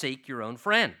not forsake your own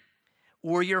friend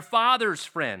or your father's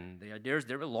friend. There's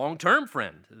a long-term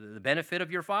friend, the benefit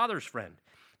of your father's friend.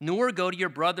 Nor go to your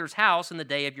brother's house in the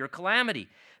day of your calamity.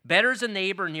 Better is a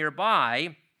neighbor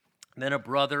nearby than a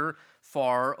brother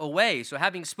far away. So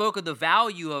having spoken the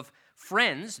value of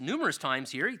friends numerous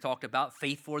times here, he talked about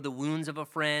faith for the wounds of a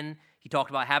friend. He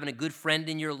talked about having a good friend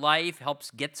in your life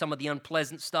helps get some of the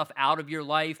unpleasant stuff out of your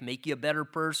life, make you a better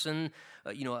person,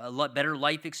 a lot better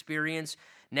life experience.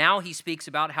 Now he speaks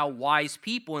about how wise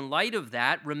people, in light of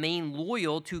that, remain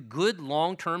loyal to good,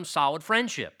 long-term, solid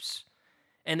friendships.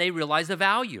 And they realize the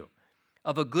value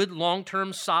of a good,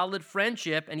 long-term, solid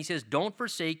friendship. And he says, don't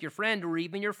forsake your friend or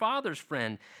even your father's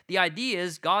friend. The idea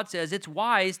is, God says it's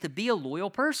wise to be a loyal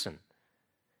person.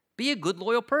 Be a good,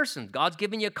 loyal person. God's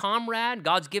given you a comrade.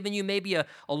 God's given you maybe a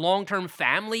long-term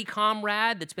family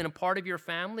comrade that's been a part of your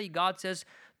family. God says,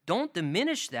 don't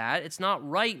diminish that. It's not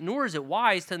right, nor is it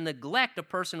wise to neglect a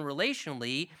person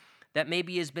relationally that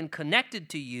maybe has been connected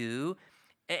to you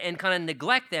and kind of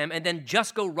neglect them and then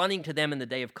just go running to them in the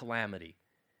day of calamity.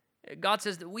 God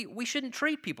says that we shouldn't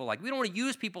treat people we don't want to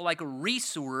use people like a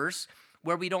resource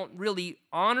where we don't really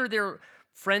honor their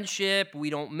friendship, we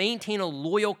don't maintain a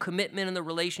loyal commitment in the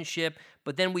relationship,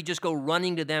 but then we just go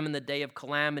running to them in the day of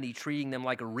calamity, treating them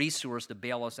like a resource to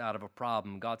bail us out of a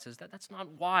problem. God says that's not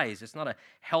wise. It's not a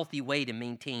healthy way to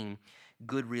maintain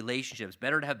good relationships.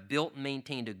 Better to have built and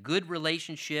maintained a good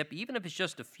relationship, even if it's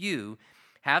just a few.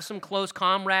 Have some close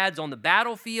comrades on the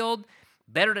battlefield.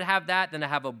 Better to have that than to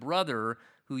have a brother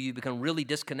who you become really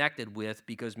disconnected with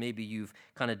because maybe you've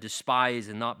kind of despised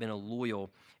and not been a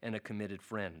loyal and a committed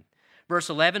friend. Verse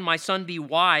 11, my son, be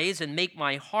wise and make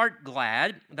my heart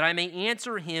glad, that I may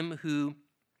answer him who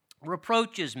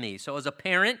reproaches me. So as a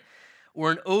parent or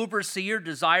an overseer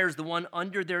desires the one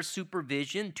under their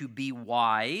supervision to be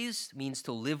wise, means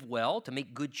to live well, to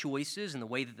make good choices in the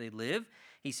way that they live,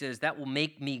 he says, that will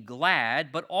make me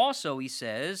glad. But also, he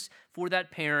says, for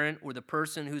that parent or the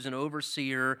person who's an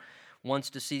overseer wants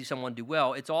to see someone do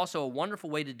well, it's also a wonderful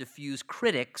way to diffuse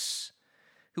critics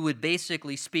who would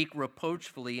basically speak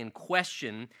reproachfully and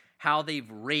question how they've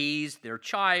raised their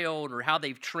child or how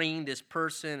they've trained this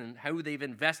person and who they've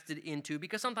invested into,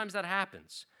 because sometimes that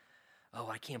happens. Oh,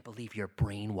 I can't believe you're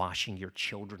brainwashing your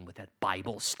children with that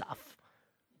Bible stuff.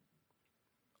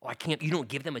 Oh, you don't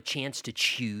give them a chance to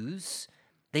choose.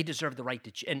 They deserve the right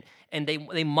to choose. And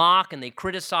they mock and they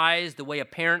criticize the way a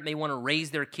parent may want to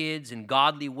raise their kids in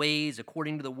godly ways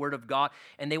according to the Word of God,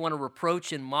 and they want to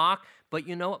reproach and mock. But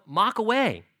you know what? Mock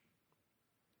away.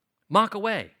 Mock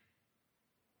away.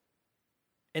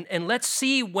 And let's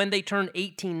see when they turn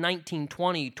 18, 19,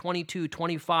 20, 22,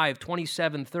 25,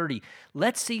 27, 30.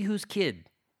 Let's see whose kid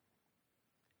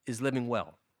is living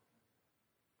well.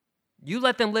 You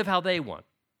let them live how they want.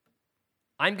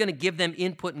 I'm going to give them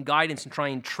input and guidance and try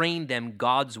and train them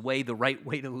God's way, the right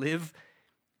way to live.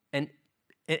 And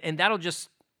that'll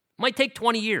might take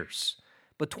 20 years.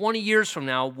 But 20 years from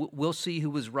now, we'll see who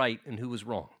was right and who was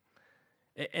wrong.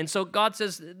 And so God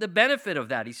says the benefit of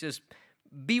that, he says,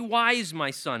 be wise, my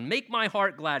son. Make my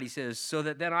heart glad, he says, so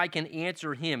that then I can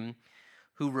answer him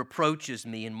who reproaches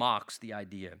me and mocks the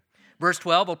idea. Verse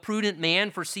 12, a prudent man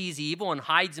foresees evil and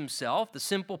hides himself. The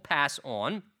simple pass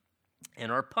on and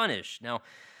are punished. Now,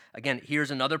 again,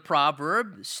 here's another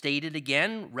proverb stated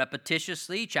again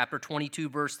repetitiously. Chapter 22,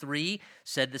 verse 3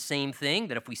 said the same thing,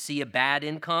 that if we see a bad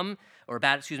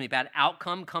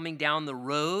outcome coming down the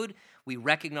road, we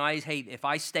recognize, hey, if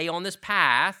I stay on this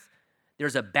path,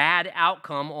 there's a bad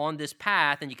outcome on this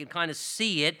path, and you can kind of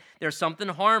see it. There's something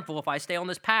harmful. If I stay on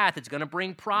this path, it's going to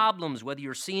bring problems, whether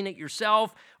you're seeing it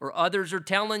yourself or others are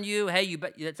telling you, hey,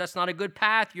 that's not a good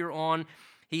path you're on.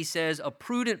 He says, a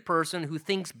prudent person who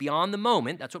thinks beyond the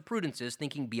moment, that's what prudence is,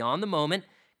 thinking beyond the moment,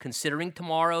 considering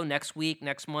tomorrow, next week,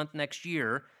 next month, next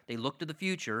year, they look to the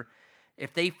future.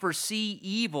 If they foresee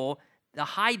evil, they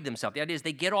hide themselves. The idea is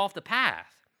they get off the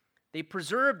path. They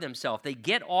preserve themselves. They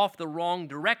get off the wrong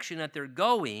direction that they're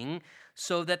going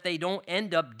so that they don't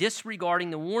end up disregarding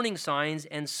the warning signs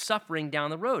and suffering down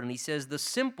the road. And he says the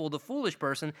simple, the foolish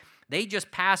person, they just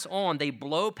pass on. They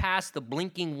blow past the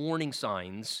blinking warning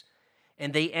signs,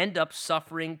 and they end up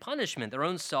suffering punishment, their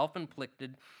own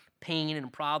self-inflicted pain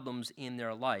and problems in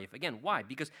their life. Again, why?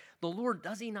 Because the Lord,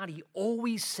 does he not? He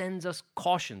always sends us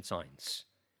caution signs.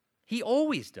 He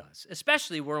always does,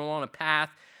 especially when we're on a path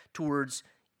towards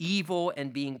evil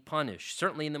and being punished,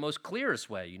 certainly in the most clearest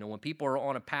way. When people are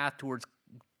on a path towards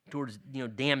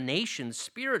damnation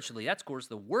spiritually, that's, of course,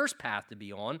 the worst path to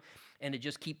be on, and to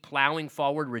just keep plowing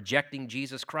forward, rejecting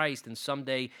Jesus Christ, and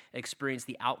someday experience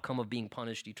the outcome of being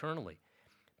punished eternally.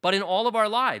 But in all of our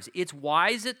lives, it's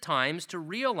wise at times to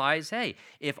realize, hey,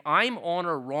 if I'm on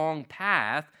a wrong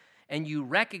path and you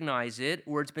recognize it,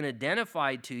 or it's been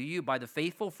identified to you by the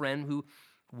faithful friend who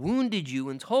wounded you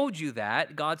and told you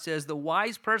that, God says the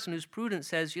wise person who's prudent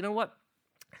says, you know what?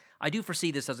 I do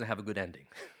foresee this doesn't have a good ending.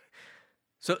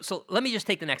 So let me just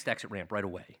take the next exit ramp right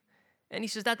away. And he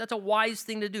says that's a wise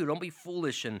thing to do. Don't be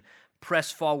foolish and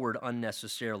press forward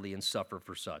unnecessarily and suffer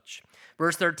for such.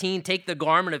 Verse 13, take the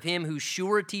garment of him who's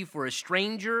surety for a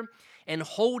stranger and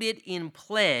hold it in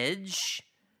pledge.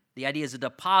 The idea is a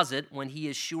deposit when he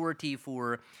is surety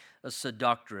for a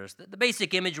seductress. The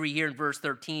basic imagery here in verse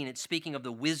 13, it's speaking of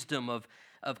the wisdom of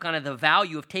kind of the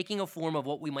value of taking a form of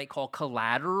what we might call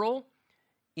collateral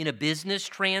in a business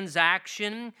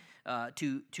transaction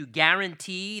to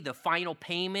guarantee the final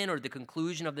payment or the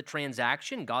conclusion of the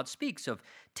transaction. God speaks of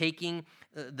taking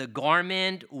the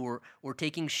garment or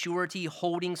taking surety,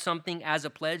 holding something as a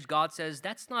pledge. God says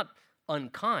that's not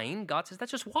unkind. God says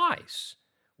that's just wise.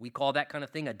 We call that kind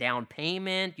of thing a down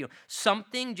payment,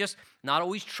 something, just not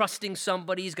always trusting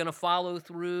somebody's going to follow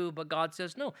through. But God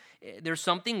says, no, there's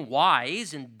something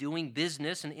wise in doing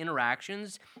business and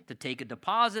interactions to take a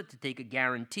deposit, to take a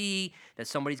guarantee that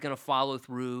somebody's going to follow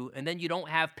through. And then you don't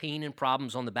have pain and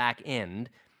problems on the back end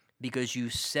because you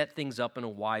set things up in a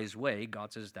wise way.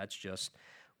 God says that's just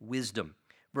wisdom.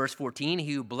 Verse 14,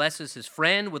 he who blesses his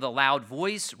friend with a loud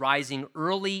voice, rising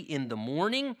early in the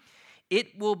morning,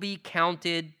 it will be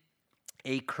counted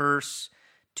a curse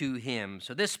to him.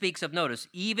 So this speaks of, notice,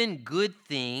 even good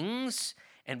things,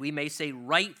 and we may say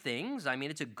right things. I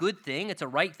mean, it's a good thing. It's a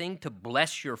right thing to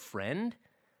bless your friend,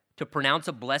 to pronounce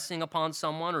a blessing upon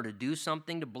someone, or to do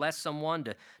something to bless someone,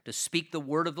 to speak the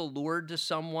word of the Lord to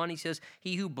someone. He says,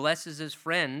 he who blesses his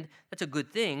friend, that's a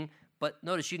good thing. But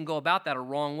notice you can go about that a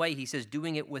wrong way. He says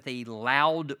doing it with a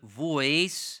loud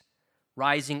voice,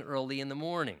 rising early in the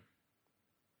morning.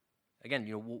 Again,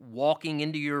 walking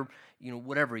into your,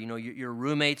 your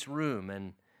roommate's room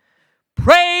and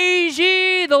praise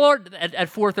ye the Lord at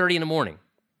 4:30 in the morning.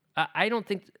 I don't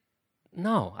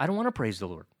want to praise the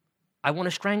Lord. I want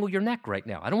to strangle your neck right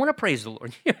now. I don't want to praise the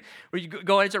Lord. Or you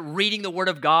go and start reading the word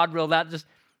of God real loud.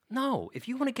 No, if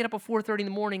you want to get up at 4:30 in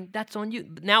the morning, that's on you.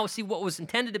 But now, see, what was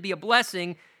intended to be a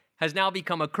blessing has now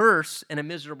become a curse and a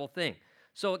miserable thing.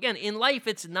 So again, in life,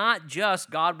 it's not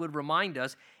just, God would remind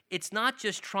us, it's not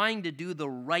just trying to do the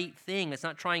right thing. It's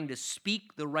not trying to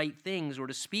speak the right things or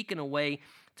to speak in a way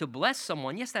to bless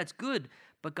someone. Yes, that's good,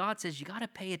 but God says you got to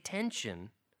pay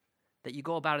attention that you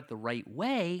go about it the right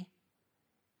way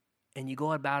and you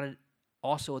go about it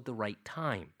also at the right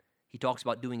time. He talks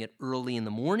about doing it early in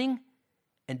the morning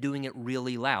and doing it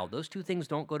really loud. Those two things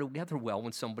don't go together well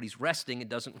when somebody's resting and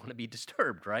doesn't want to be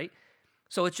disturbed, right?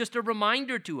 So it's just a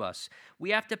reminder to us.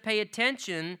 We have to pay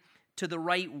attention to the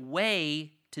right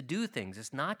way to do things.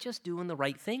 It's not just doing the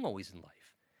right thing always in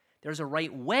life. There's a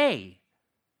right way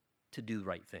to do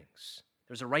right things.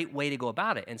 There's a right way to go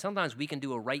about it. And sometimes we can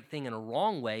do a right thing in a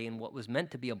wrong way, and what was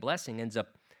meant to be a blessing ends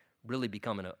up really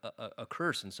becoming a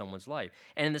curse in someone's life.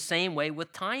 And in the same way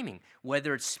with timing,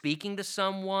 whether it's speaking to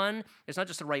someone, it's not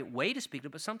just the right way to speak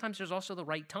to, but sometimes there's also the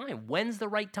right time. When's the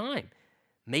right time?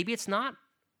 Maybe it's not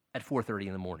at 4:30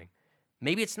 in the morning.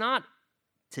 Maybe it's not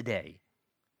today.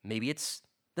 Maybe it's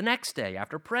the next day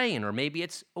after praying, or maybe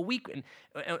it's a week,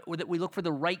 or that we look for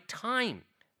the right time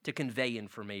to convey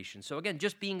information. So again,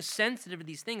 just being sensitive to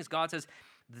these things, God says,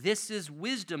 this is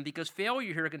wisdom, because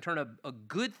failure here can turn a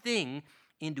good thing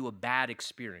into a bad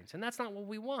experience. And that's not what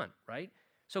we want, right?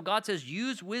 So God says,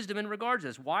 use wisdom in regards to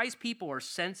this. Wise people are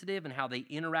sensitive in how they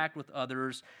interact with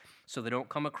others so they don't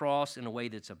come across in a way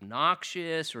that's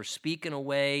obnoxious or speak in a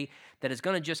way that is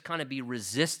going to just kind of be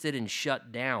resisted and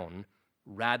shut down,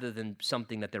 rather than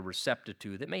something that they're receptive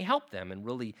to that may help them and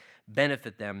really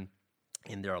benefit them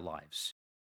in their lives.